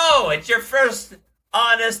Scalia. Oh, it's your first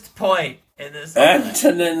honest point in this.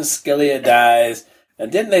 Antonin Scalia dies.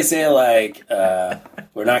 And didn't they say, like,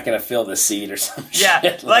 we're not going to fill the seat or something?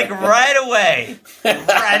 Yeah, like right away.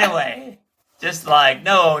 Right away. Just like,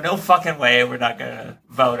 no fucking way we're not going to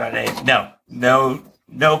vote on it. No,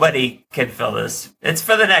 nobody can fill this. It's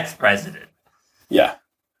for the next president. Yeah.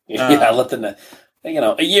 A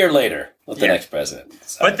year later, let the next president.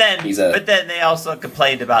 So but then they also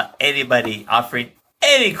complained about anybody offering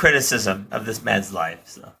any criticism of this man's life.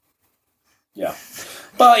 So yeah,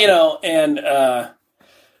 well, and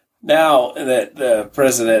now that the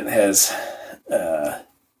president has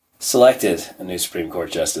selected a new Supreme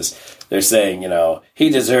Court justice, they're saying he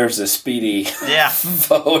deserves a speedy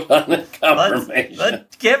vote on the confirmation.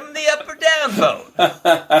 Let's give him the up or down vote.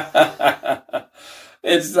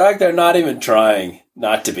 It's like they're not even trying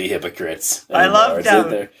not to be hypocrites anymore. I loved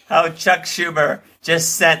how Chuck Schumer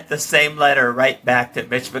just sent the same letter right back to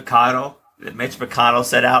Mitch McConnell that Mitch McConnell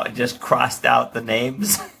sent out and just crossed out the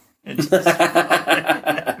names.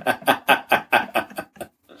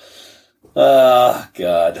 Oh,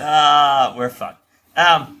 God. We're fucked.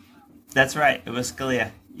 That's right. It was Scalia.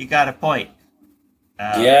 You got a point.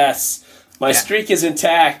 Yes. My streak is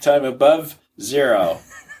intact. I'm above 0.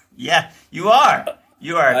 Yeah, you are.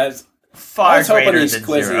 You are far I was greater hoping these than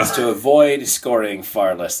quizzes 0. to avoid scoring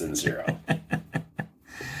far less than 0.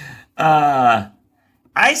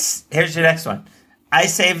 Here's your next one. I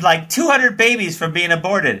saved like 200 babies from being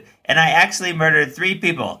aborted, and I actually murdered 3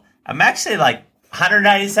 people. I'm actually like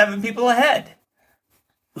 197 people ahead.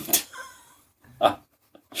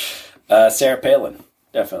 Sarah Palin,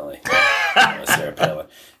 definitely. Sarah Palin.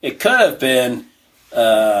 It could have been.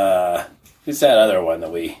 Who's that other one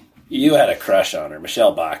that you had a crush on her?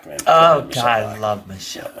 Michelle Bachmann. Oh, God, I love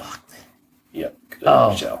Michelle Bachmann. Yep.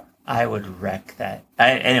 Michelle. I would wreck that.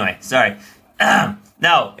 Anyway, sorry.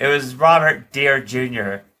 No, it was Robert Deere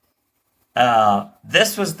Jr.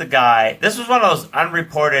 This was the guy. This was one of those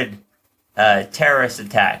unreported terrorist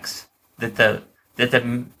attacks that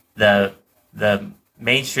the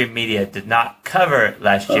mainstream media did not cover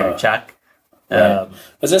last year, Chuck. Right.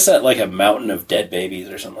 Was this at like a mountain of dead babies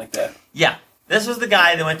or something like that? Yeah. This was the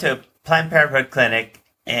guy that went to a Planned Parenthood clinic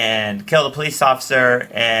and killed a police officer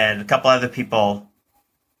and a couple other people.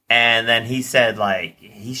 And then he said, like,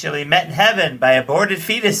 he shall be met in heaven by aborted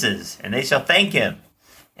fetuses, and they shall thank him.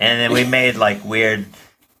 And then we made, like, weird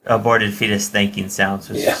aborted fetus thanking sounds,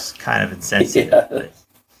 which is kind of insensitive. Yeah.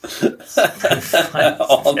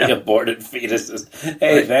 All the aborted fetuses.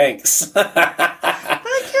 Hey, thanks.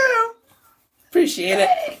 Thank you. Appreciate it.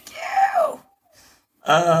 Thank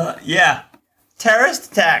you. Yeah.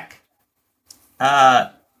 Terrorist attack.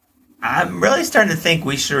 I'm really starting to think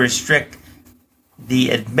we should restrict the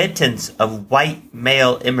admittance of white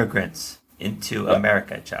male immigrants into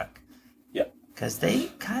America, Chuck. Yep. Because they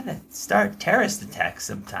kind of start terrorist attacks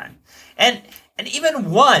sometimes. And even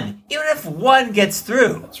if one gets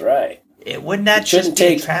through. That's right. It wouldn't that just be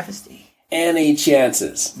a travesty? Any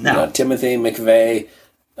chances. No. Timothy McVeigh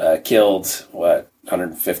killed,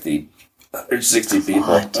 150, 160 people.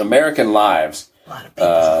 What? American lives. A lot of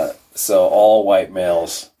people. So all white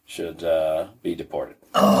males should be deported.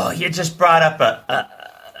 Oh, you just brought up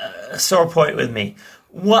a sore point with me.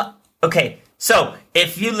 What? Okay, so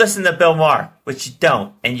if you listen to Bill Maher, which you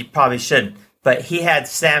don't, and you probably shouldn't, but he had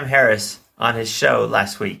Sam Harris on his show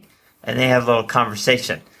last week, and they had a little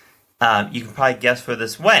conversation. You can probably guess where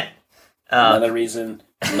this went. Another reason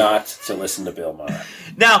not to listen to Bill Maher.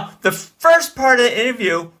 Now, the first part of the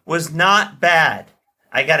interview was not bad.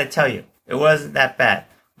 I got to tell you, it wasn't that bad.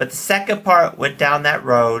 But the second part went down that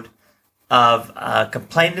road of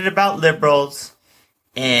complaining about liberals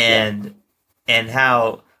and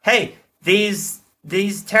how, hey, these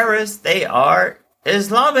terrorists, they are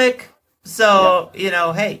Islamic, so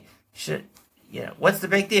hey, what's the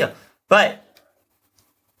big deal? But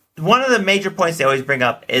one of the major points they always bring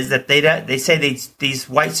up is that they say these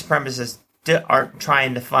white supremacists aren't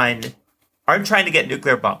trying to get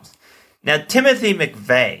nuclear bombs. Now, Timothy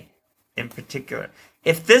McVeigh, in particular,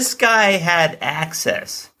 if this guy had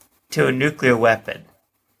access to a nuclear weapon,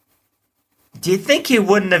 do you think he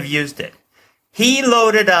wouldn't have used it? He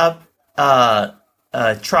loaded up a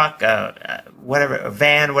truck, a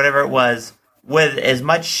van, whatever it was, with as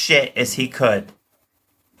much shit as he could,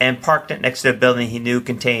 and parked it next to a building he knew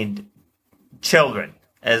contained children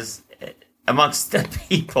as amongst the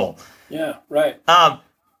people. Yeah, right.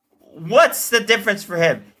 What's the difference for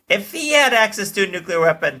him? If he had access to a nuclear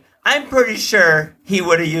weapon, I'm pretty sure he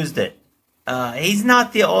would have used it. He's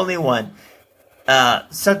not the only one.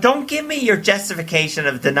 So don't give me your justification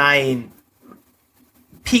of denying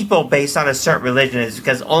people based on a certain religion is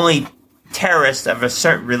because only terrorists of a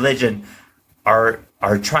certain religion are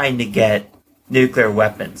trying to get nuclear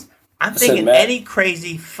weapons. I'm thinking any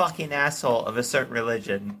crazy fucking asshole of a certain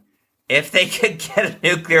religion, if they could get a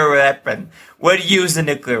nuclear weapon, would use a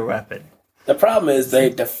nuclear weapon. The problem is they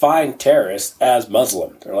define terrorists as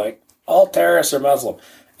Muslim. They're like, all terrorists are Muslim.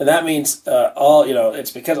 And that means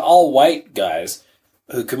it's because all white guys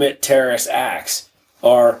who commit terrorist acts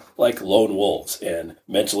are like lone wolves and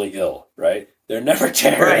mentally ill, right? They're never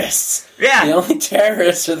terrorists. Right. Yeah. The only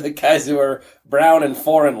terrorists are the guys who are brown and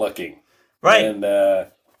foreign looking. Right. And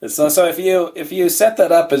so if you set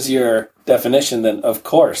that up as your definition, then of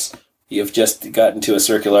course you've just gotten to a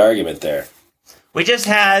circular argument there. We just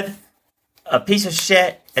had a piece of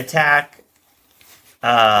shit attack.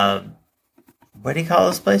 What do you call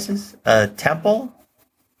those places? A temple?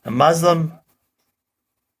 A Muslim?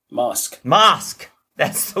 Mosque.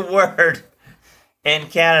 That's the word in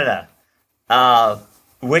Canada.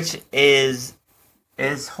 Which is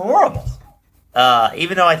horrible.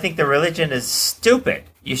 Even though I think the religion is stupid.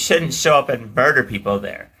 You shouldn't show up and murder people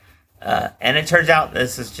there. And it turns out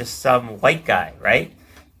this is just some white guy, right?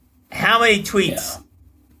 How many tweets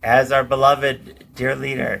has our beloved dear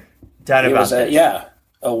leader done about this?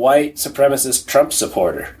 A white supremacist Trump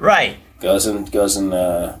supporter. Right. Goes and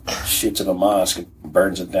shoots at a mosque and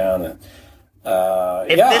burns it down.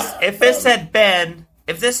 If this had been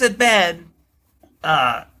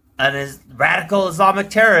an radical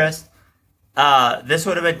Islamic terrorist, this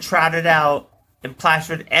would have been trotted out and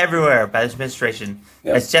plastered everywhere by this administration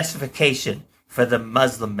as justification for the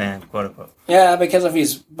Muslim ban, quote unquote. Yeah, because if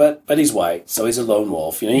he's he's white, so he's a lone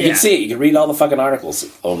wolf. You can see it. You can read all the fucking articles.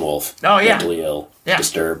 Lone wolf. Oh yeah. Mentally ill. Yeah.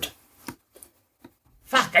 Disturbed.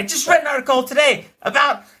 Fuck! I just read an article today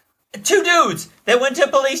about 2 dudes that went to a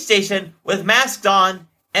police station with masks on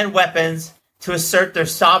and weapons to assert their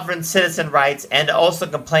sovereign citizen rights, and also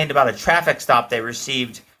complained about a traffic stop they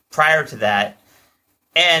received prior to that.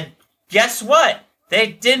 And guess what? They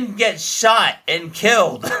didn't get shot and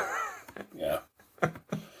killed. Yeah.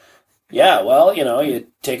 Yeah, well, you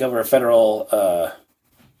take over federal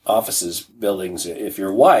offices, buildings. If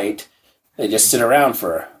you're white, they just sit around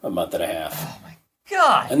for a month and a half. Oh, my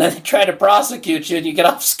God. And then they try to prosecute you and you get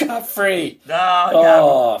off scot-free.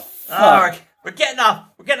 Oh, fuck. We're getting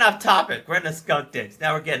off topic. We're in the skunk dicks.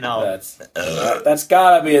 Now we're getting all... That's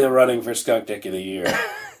gotta be the running for skunk dick of the year.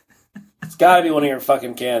 It's gotta be one of your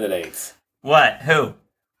fucking candidates. What? Who?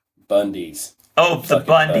 Bundys. Oh, the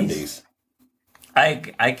Bundys.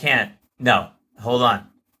 I can't. No. Hold on.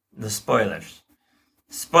 The spoilers.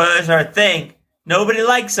 Spoilers are a thing. Nobody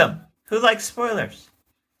likes them. Who likes spoilers?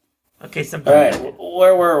 Okay, all right,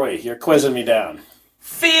 where were we? You're quizzing me down.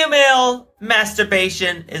 Female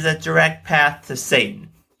masturbation is a direct path to Satan.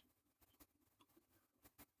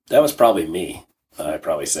 That was probably me. I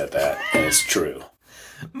probably said that, and it's true.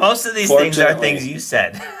 Most of these things are things you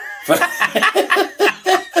said.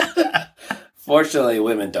 Fortunately,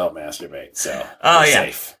 women don't masturbate, so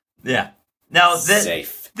safe. Yeah. Now,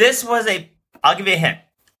 this was I'll give you a hint.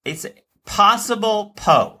 It's a possible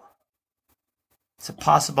Poe. It's a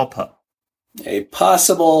possible Poe. A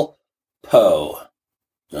possible Poe.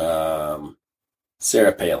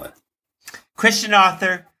 Sarah Palin. Christian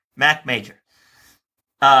author, Mac Major.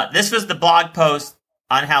 This was the blog post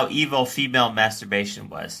on how evil female masturbation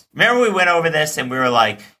was. Remember we went over this and we were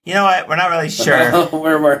like, you know what? We're not really sure. We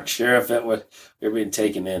weren't sure if we were being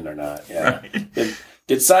taken in or not. Yeah. Right.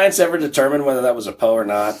 Did science ever determine whether that was a Poe or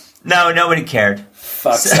not? No, nobody cared.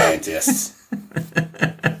 Fuck scientists.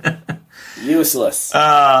 Useless.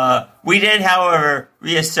 We did, however,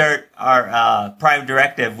 reassert our prime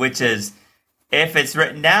directive, which is if it's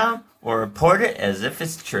written down, we'll report it as if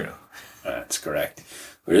it's true. That's correct.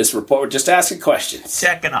 We're just asking questions.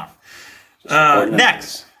 Checking off.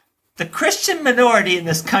 Next. The Christian minority in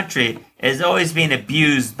this country is always being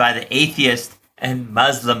abused by the atheist and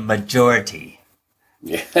Muslim majority.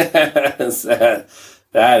 Yes, that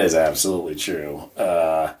is absolutely true.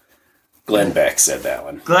 Glenn Beck said that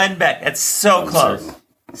one. Glenn Beck. That's so close.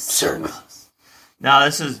 Certain. Close. No,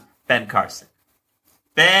 this was Ben Carson.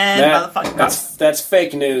 Motherfucking Carson. That's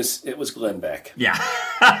fake news. It was Glenn Beck. Yeah.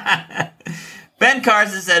 Ben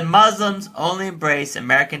Carson said Muslims only embrace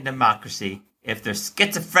American democracy if they're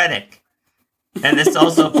schizophrenic. And this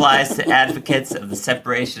also applies to advocates of the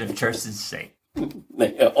separation of church and state.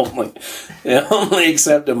 They only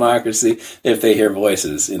accept democracy if they hear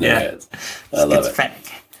voices in their heads. I love it.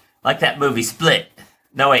 Like that movie Split.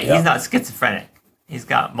 No, wait, he's not schizophrenic. He's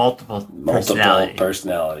got multiple personality.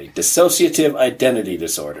 Dissociative identity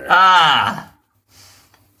disorder. Ah!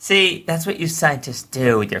 See, that's what you scientists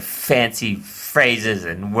do with your fancy phrases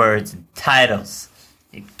and words and titles.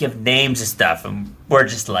 You give names to stuff, and we're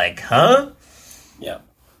just like, huh? Yeah.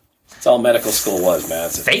 That's all medical school was, man.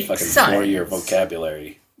 It's a fake fucking science. 4-year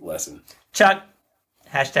vocabulary lesson. Chuck,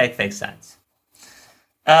 hashtag fake science.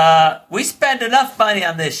 We spend enough money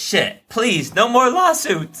on this shit. Please, no more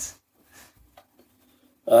lawsuits.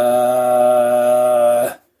 I'm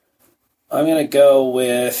going to go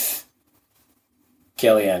with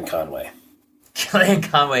Kellyanne Conway. Kellyanne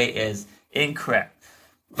Conway is incorrect.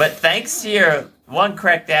 But thanks to your one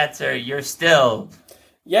correct answer, you're still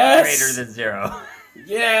greater than 0.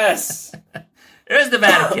 Yes! Here's the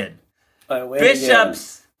Vatican.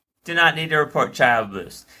 Bishops do not need to report child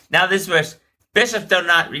abuse. Now this was, bishops do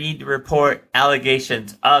not need to report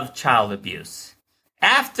allegations of child abuse.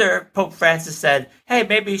 After Pope Francis said, hey,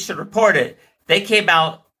 maybe you should report it, they came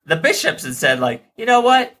out, the bishops, and said, like, you know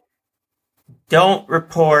what? Don't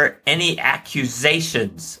report any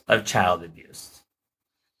accusations of child abuse.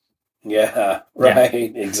 Yeah, right,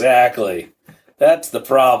 exactly. That's the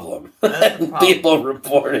problem. People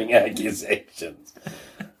reporting accusations.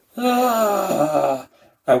 I'm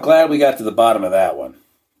glad we got to the bottom of that one.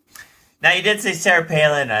 Now, you did say Sarah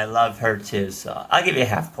Palin. I love her, too, so I'll give you a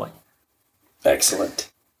half point.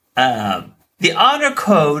 Excellent. The honor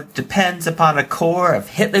code depends upon a core of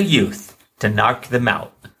Hitler Youth to knock them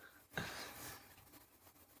out.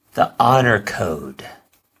 The honor code.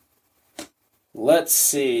 Let's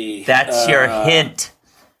see. That's your hint.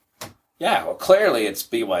 Yeah, well, clearly it's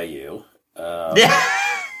BYU.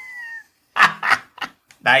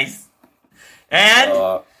 Nice.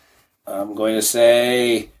 And? I'm going to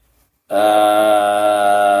say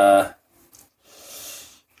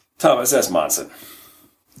Thomas S. Monson.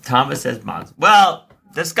 Thomas S. Monson. Well,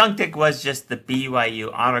 the skunk dick was just the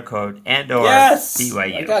BYU honor code and/or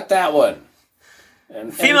BYU. I got that one.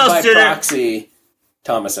 And female by student proxy,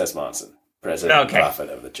 Thomas S. Monson, president and prophet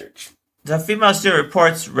of the church. The female student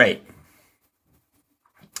reports rape.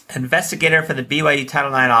 Investigator for the BYU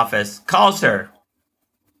Title IX office calls her,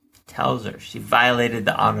 tells her she violated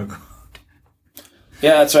the honor code.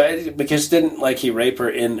 Yeah, that's right. Because didn't he rape her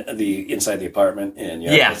inside the apartment, and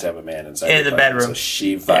you're supposed to have a man inside the bedroom. So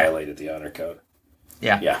she violated the honor code.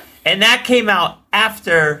 Yeah. And that came out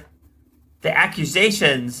after the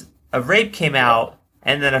accusations of rape came out,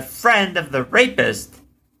 and then a friend of the rapist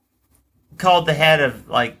called the head of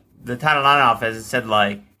the Title IX office and said,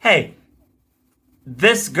 hey,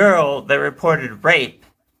 this girl that reported rape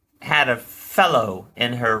had a fellow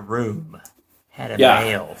in her room. Had a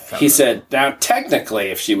male fellow. He said, now technically,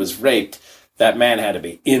 if she was raped, that man had to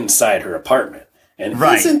be inside her apartment. And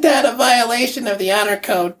isn't that a violation of the honor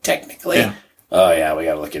code, technically? Yeah. Oh, yeah, we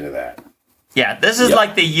got to look into that. Yeah, this is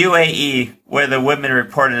like the UAE, where the woman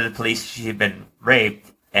reported to the police she'd been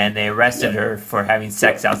raped, and they arrested her for having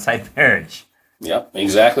sex outside marriage. Yep,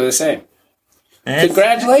 exactly the same.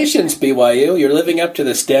 Congratulations, BYU. You're living up to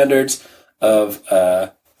the standards of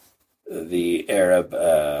the Arab,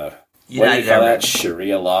 what do you call that?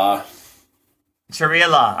 Sharia law? Sharia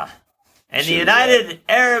law. And the United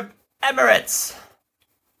Arab Emirates.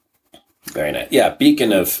 Very nice. Yeah,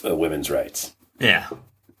 beacon of women's rights. Yeah.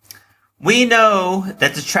 We know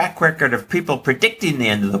that the track record of people predicting the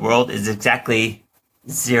end of the world is exactly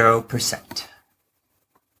 0%.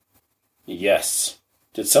 Yes.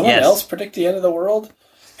 Did someone else predict the end of the world?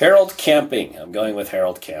 Harold Camping. I'm going with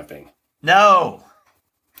Harold Camping. No.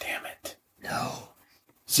 Damn it. No.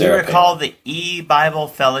 Do you recall the E-Bible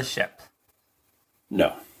Fellowship?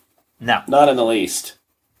 No. No. Not in the least.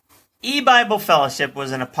 E-Bible Fellowship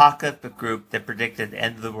was an apocalyptic group that predicted the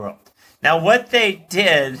end of the world. Now, what they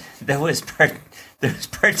did that was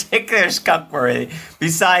particular skunk-worthy,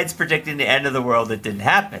 besides predicting the end of the world that didn't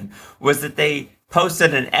happen, was that they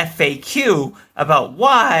posted an FAQ about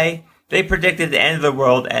why they predicted the end of the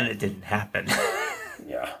world and it didn't happen.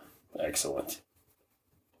 Yeah, excellent.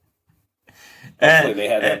 Hopefully they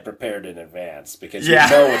had that prepared in advance, because you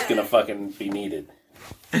know it's going to fucking be needed.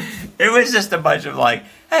 It was just a bunch of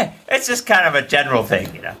hey, it's just kind of a general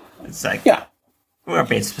thing, you know? It's we weren't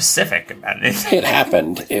being specific about anything. It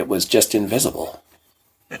happened. It was just invisible.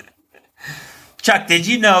 Chuck, did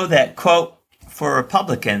you know that, quote, for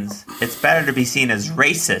Republicans, it's better to be seen as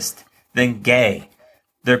racist than gay?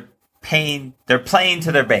 They're playing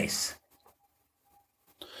to their base.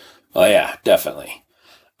 Oh, yeah, definitely.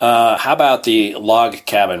 How about the log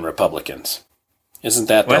cabin Republicans? Isn't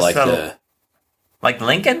that like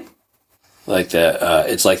Lincoln?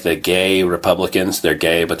 It's like the gay Republicans. They're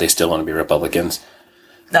gay, but they still want to be Republicans.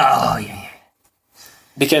 Oh, yeah.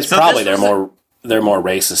 Because so probably they're more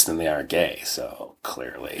racist than they are gay. So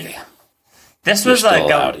clearly, this was like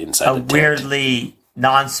a weirdly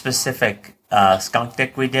non-specific skunk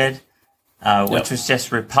dick we did, which was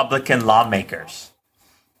just Republican lawmakers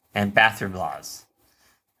and bathroom laws.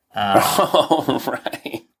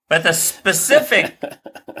 Right. But the specific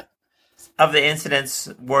of the incidents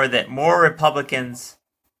were that more Republican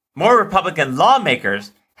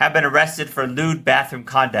lawmakers have been arrested for lewd bathroom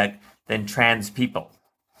conduct than trans people.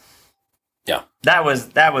 Yeah. That was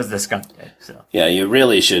the skunk dick. So. Yeah, you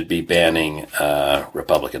really should be banning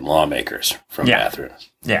Republican lawmakers from bathrooms.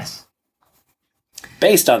 Yes.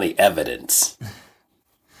 Based on the evidence.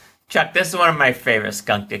 Chuck, this is one of my favorite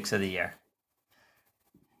skunk dicks of the year.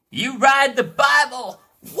 You ride the Bible,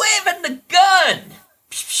 waving the gun.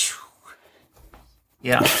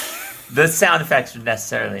 Yeah, the sound effects are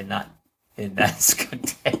necessarily not in that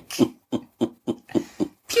skunk dick. Pew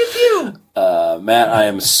pew. Matt, I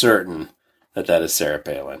am certain that is Sarah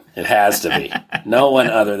Palin. It has to be. No one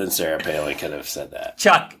other than Sarah Palin could have said that.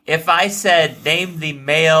 Chuck, if I said name the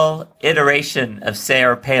male iteration of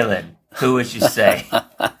Sarah Palin, who would you say?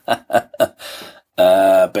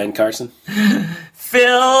 Ben Carson.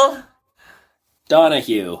 Phil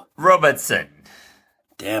Donahue. Robertson.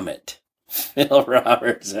 Damn it. Phil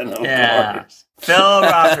Robertson, of course. Phil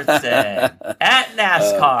Robertson at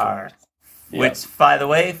NASCAR, which, by the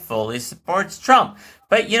way, fully supports Trump.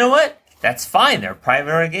 But you know what? That's fine. They're a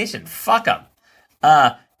private organization. Fuck them.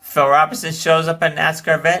 Phil Robertson shows up at a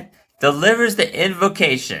NASCAR event, delivers the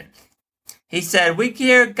invocation. He said, we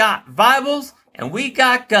here got Bibles and we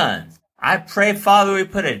got guns. I pray, Father, we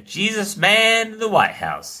put a Jesus man in the White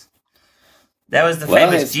House. That was the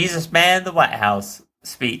famous Jesus man in the White House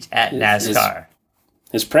speech at NASCAR.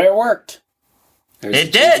 His prayer worked.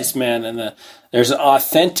 It did. Jesus man and there's an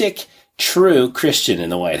authentic, true Christian in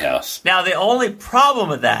the White House. Now, the only problem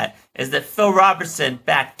with that is that Phil Robertson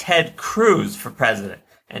backed Ted Cruz for president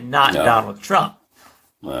and not Donald Trump.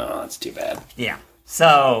 Well, that's too bad. Yeah.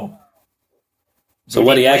 So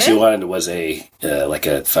what he actually wanted was a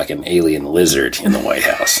fucking alien lizard in the White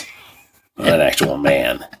House. Not an actual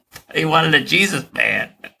man. He wanted a Jesus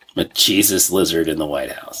man. A Jesus lizard in the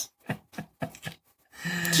White House.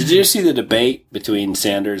 Did you see the debate between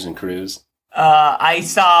Sanders and Cruz? I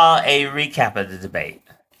saw a recap of the debate.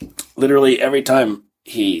 Literally every time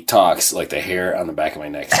he talks, like the hair on the back of my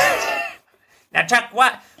neck stands up. Now, Chuck,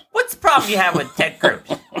 what's the problem you have with Ted Cruz?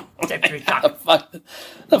 Ted Cruz talking.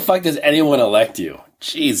 The fuck does anyone elect you?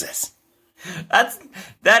 Jesus.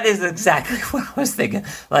 That is exactly what I was thinking.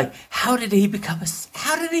 Like, how did he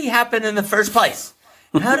happen in the first place?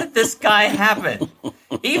 How did this guy happen?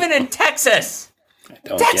 Even in Texas.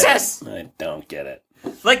 I don't get it.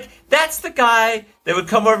 Like, that's the guy that would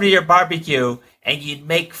come over to your barbecue and you'd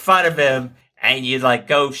make fun of him and you'd like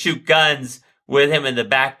go shoot guns with him in the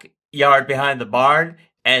backyard behind the barn.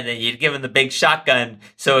 And then you'd give him the big shotgun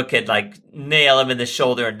so it could, like, nail him in the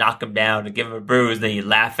shoulder and knock him down and give him a bruise. And then you'd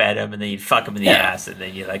laugh at him and then you'd fuck him in the ass. And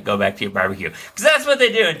then you'd, like, go back to your barbecue. Because that's what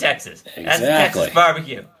they do in Texas. Exactly. That's Texas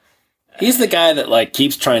barbecue. He's the guy that, like,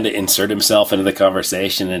 keeps trying to insert himself into the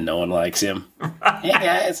conversation and no one likes him. Right. Hey,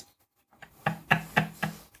 guys.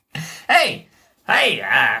 Hey,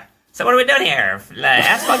 so what are we doing here?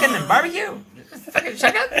 Ass fucking and barbecue? Fucking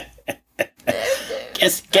shotgun?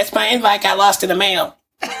 Guess my invite got lost in the mail.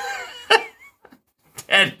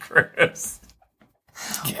 Ted Cruz.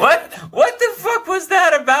 What the fuck was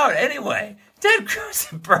that about anyway? Ted Cruz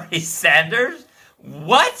and Bernie Sanders?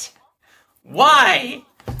 What? Why?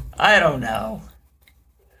 I don't know.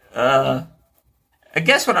 I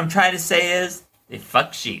guess what I'm trying to say is they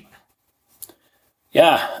fuck sheep.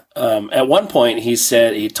 Yeah. At one point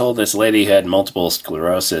he told this lady who had multiple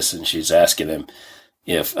sclerosis and she's asking him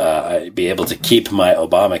if I'd be able to keep my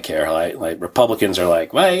Obamacare. Like Republicans are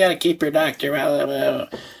like, well, you got to keep your doctor.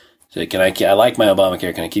 So I like my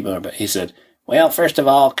Obamacare. Can I keep it? He said, well, first of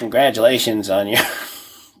all, congratulations on your...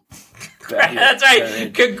 That's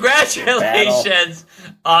right. Congratulations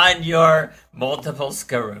on your multiple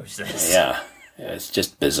sclerosis. Yeah. It's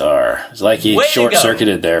just bizarre. It's like he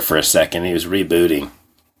short-circuited there for a second. He was rebooting.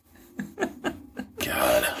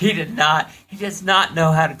 God. He does not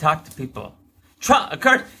know how to talk to people. Trump, of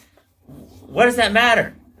course, what does that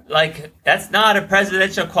matter? Like, that's not a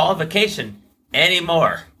presidential qualification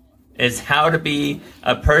anymore, is how to be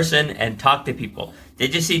a person and talk to people.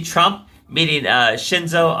 Did you see Trump meeting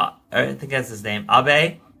Shinzo, I think that's his name,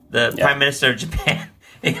 Abe, the Prime Minister of Japan?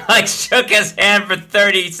 He, like, shook his hand for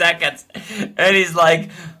 30 seconds, and he's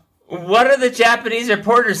like, what are the Japanese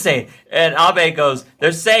reporters saying? And Abe goes,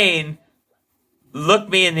 they're saying,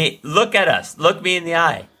 look at us, look me in the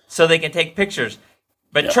eye, so they can take pictures.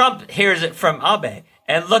 But Trump hears it from Abe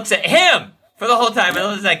and looks at him for the whole time. And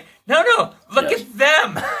was like, no, look at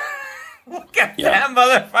them. Look at them,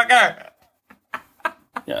 motherfucker.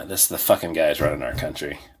 Yeah, this is the fucking guys running our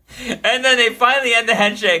country. And then they finally end the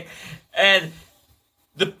handshake. And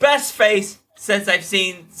the best face I've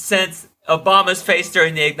seen since Obama's face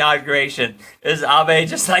during the inauguration is Abe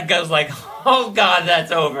just like goes like, oh God,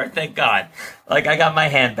 that's over. Thank God. Like, I got my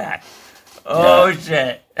hand back. Oh,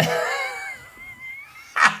 shit.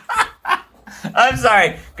 I'm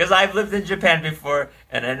sorry, because I've lived in Japan before,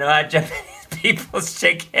 and I know how Japanese people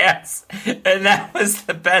shake hands, and that was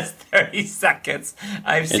the best 30 seconds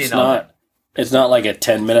I've seen. It's not like a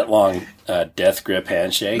 10-minute long death grip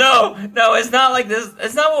handshake. No, it's not like this.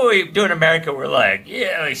 It's not what we do in America. We're like,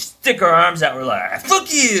 yeah, we stick our arms out. We're like,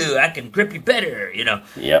 fuck you, I can grip you better, you know.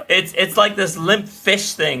 Yep. It's like this limp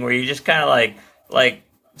fish thing where you just kind of like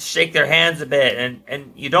shake their hands a bit,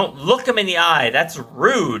 and you don't look them in the eye. That's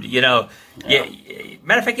rude, you know. Yeah.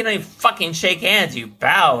 Matter of fact, you don't even fucking shake hands. You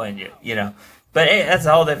bow and you know. But hey, that's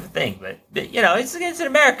a whole different thing. But you know, it's in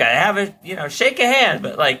America. Have a shake a hand.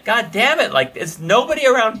 But like, god damn it, like, is nobody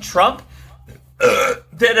around Trump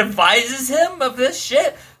that advises him of this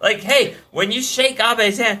shit? Like, hey, when you shake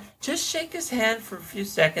Abe's hand, just shake his hand for a few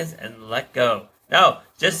seconds and let go. No,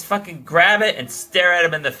 just fucking grab it and stare at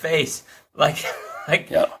him in the face. Like,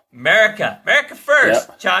 America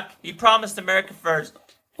first, Chuck. You promised America first.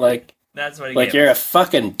 Like, that's what he like you're a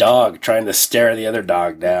fucking dog trying to stare the other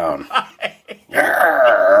dog down. Oh,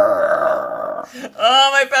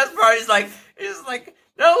 my best part is he's like,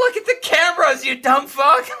 no, look at the cameras, you dumb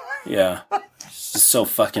fuck. Yeah, it's just so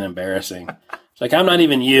fucking embarrassing. It's like, I'm not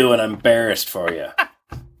even you, and I'm embarrassed for you.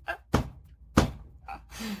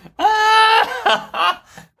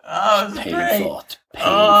 Oh, it's painful. It's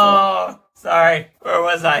painful. Oh, sorry. Where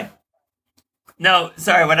was I? No,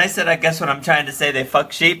 sorry. When I said, I guess what I'm trying to say, they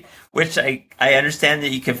fuck sheep, which I understand that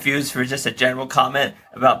you confused for just a general comment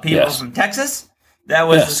about people from Texas. That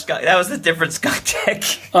was that was a different skunk dick.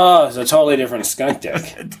 Oh, it's a totally different skunk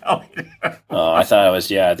dick. Oh, I thought it was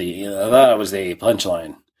it was the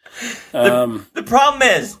punchline. The problem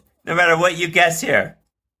is, no matter what you guess here,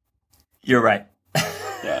 you're right.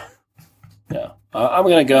 Yeah. I'm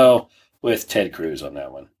gonna go with Ted Cruz on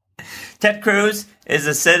that one. Ted Cruz is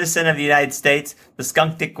a citizen of the United States. The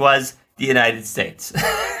skunk dick was the United States.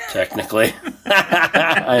 Technically.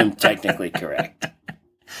 I am technically correct.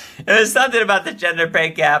 It was something about the gender pay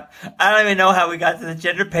gap. I don't even know how we got to the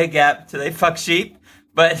gender pay gap till they fuck sheep,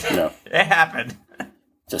 but it happened.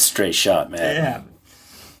 It's a straight shot, man. It happened.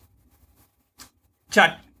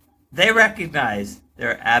 Chuck, they recognize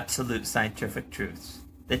there are absolute scientific truths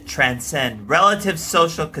that transcend relative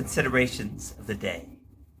social considerations of the day.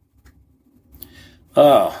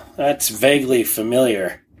 Oh, that's vaguely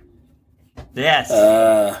familiar. Yes.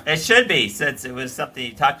 It should be, since it was something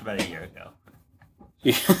you talked about a year ago.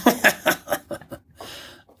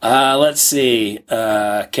 Let's see.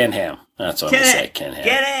 Ken Ham. That's what I'm going to say. Ken Ham.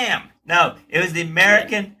 Ken Ham. No, it was the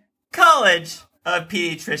American College of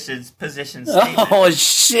Pediatricians position statement. Oh,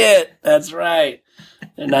 shit. That's right.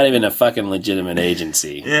 They're not even a fucking legitimate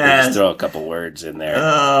agency. They just throw a couple words in there.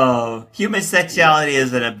 Oh, human sexuality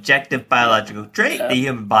is an objective biological trait. The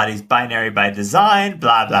human body is binary by design.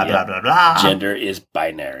 Blah, blah, blah, blah, blah. Gender is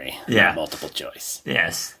binary. Not multiple choice.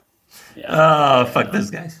 Yes. Yeah. Oh, fuck those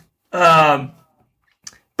guys.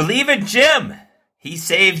 Believe in Jim. He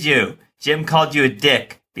saved you. Jim called you a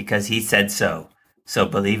dick because he said so. So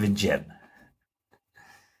believe in Jim.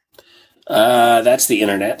 That's the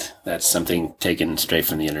internet. That's something taken straight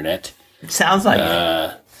from the internet. It sounds like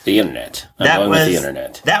it. The internet. I'm going with the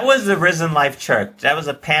internet. That was the Risen Life Church. That was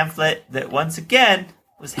a pamphlet that once again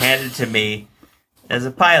was handed to me as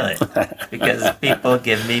a pilot because people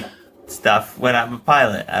give me stuff when I'm a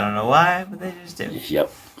pilot. I don't know why, but they just do.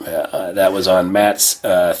 Yep. That was on Matt's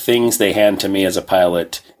Things They Hand to Me as a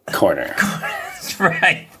Pilot corner. That's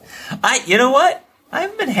right. You know what? I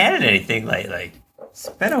haven't been handed anything lately. It's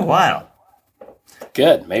been a while.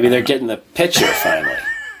 Good. Maybe they're getting the picture finally.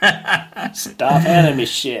 Stop handing me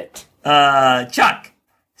shit. Chuck,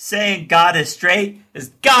 saying God is straight is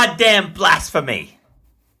goddamn blasphemy.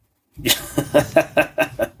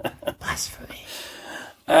 Blasphemy.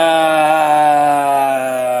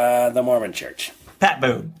 The Mormon Church. Pat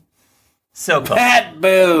Boone. So close. Pat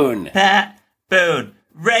Boone. Pat Boone.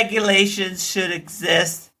 Regulations should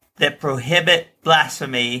exist that prohibit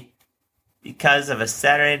blasphemy because of a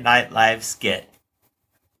Saturday Night Live skit.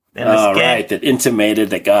 Right, that intimated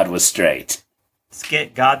that God was straight.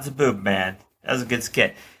 Skit, God's a boob man. That was a good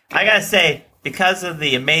skit. I gotta say, because of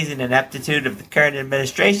the amazing ineptitude of the current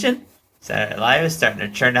administration, Saturday Night Live is starting to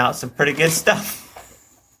churn out some pretty good stuff.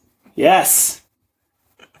 Yes.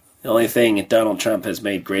 The only thing Donald Trump has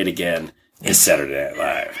made great again is Saturday Night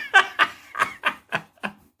Live.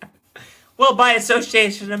 Well, by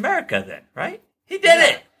association, America, then, right? He did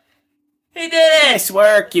it. He did it. Nice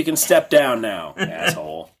work. You can step down now,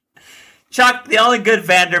 asshole. Chuck, the only good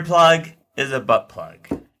Vanderplug is a butt plug.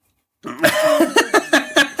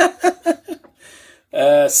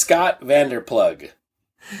 Scott Vanderplug.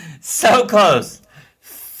 So close.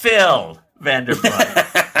 Phil Vanderplug.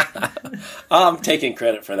 I'm taking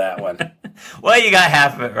credit for that one. Well, you got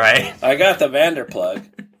half of it right. I got the Vanderplug.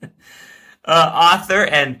 Author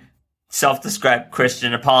and self-described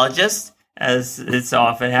Christian apologist, as it so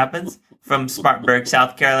often happens, from Spartanburg,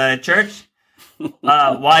 South Carolina Church. When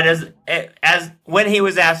he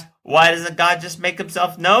was asked, why doesn't God just make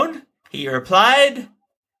himself known? He replied.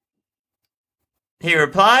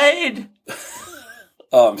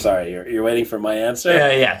 Oh, I'm sorry. You're waiting for my answer?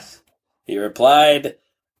 Yes. He replied,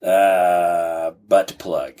 butt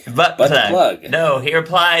plug. Butt plug. No, he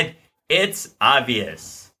replied, it's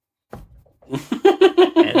obvious.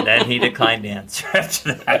 And then he declined to answer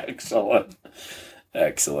after that.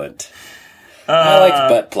 Excellent. I like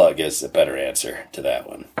butt plug as a better answer to that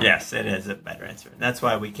one. Yes, it is a better answer. That's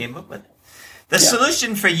why we came up with it. The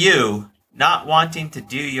solution for you not wanting to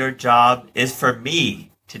do your job is for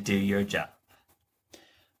me to do your job.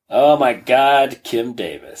 Oh my God, Kim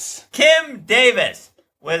Davis. Kim Davis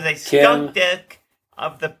was a skunk dick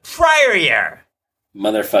of the prior year.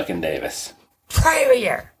 Motherfucking Davis. Prior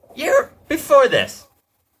year. Year before this.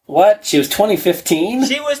 What? She was 2015?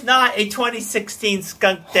 She was not a 2016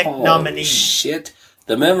 skunk dick nominee. Shit.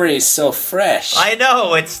 The memory is so fresh. I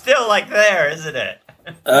know. It's still like there, isn't it?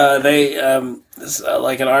 It's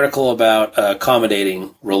like an article about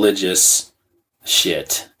accommodating religious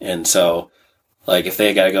shit. And so, like, if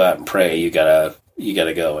they gotta go out and pray, you gotta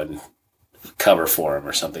go and cover for them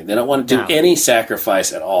or something. They don't want to do any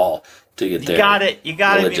sacrifice at all to get their you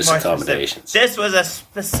gotta religious be more accommodations. Specific. This was a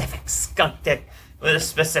specific skunk dick with a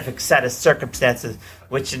specific set of circumstances,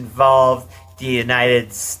 which involved the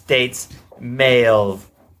United States Mail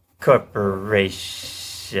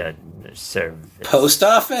Corporation Service. Post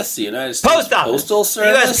Office? The United States Post Office. Postal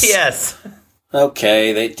Service? USPS.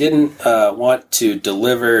 Okay, they didn't want to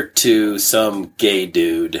deliver to some gay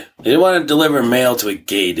dude. They didn't want to deliver mail to a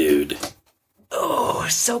gay dude. Oh,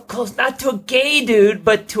 so close. Not to a gay dude,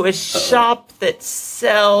 but to a shop that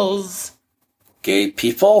sells... Gay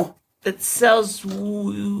people? That sells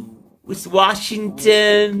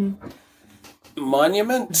Washington...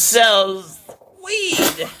 Monuments? Sells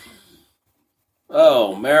weed.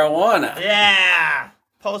 Oh, marijuana. Yeah.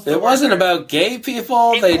 It wasn't about gay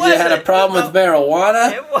people? They had a problem with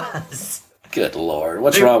marijuana? It was. Good Lord.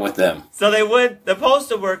 What's wrong with them? So the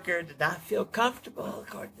postal worker did not feel comfortable,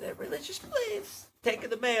 according to their religious beliefs, taking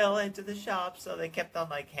the mail into the shop, so they kept on,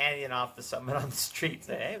 like, handing it off to someone on the street,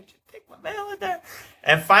 saying, hey, would you take my mail in there?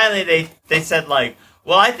 And finally they said, like,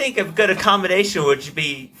 well, I think a good accommodation would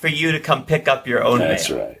be for you to come pick up your own mail.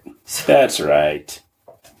 That's right. That's right.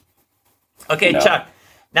 Okay, no. Chuck,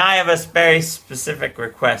 now I have a very specific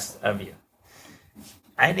request of you.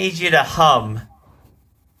 I need you to hum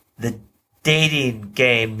the dating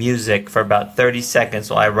game music for about 30 seconds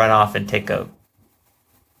while I run off and take a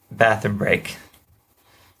bathroom break.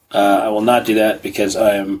 I will not do that because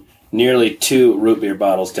I am nearly 2 root beer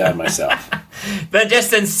bottles down myself. Then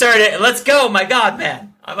just insert it. Let's go, my God,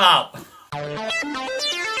 man. I'm out.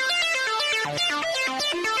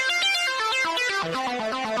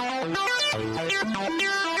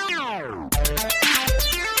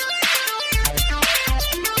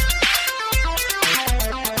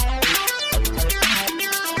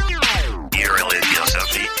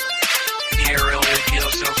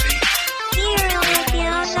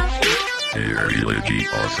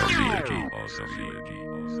 Awesome.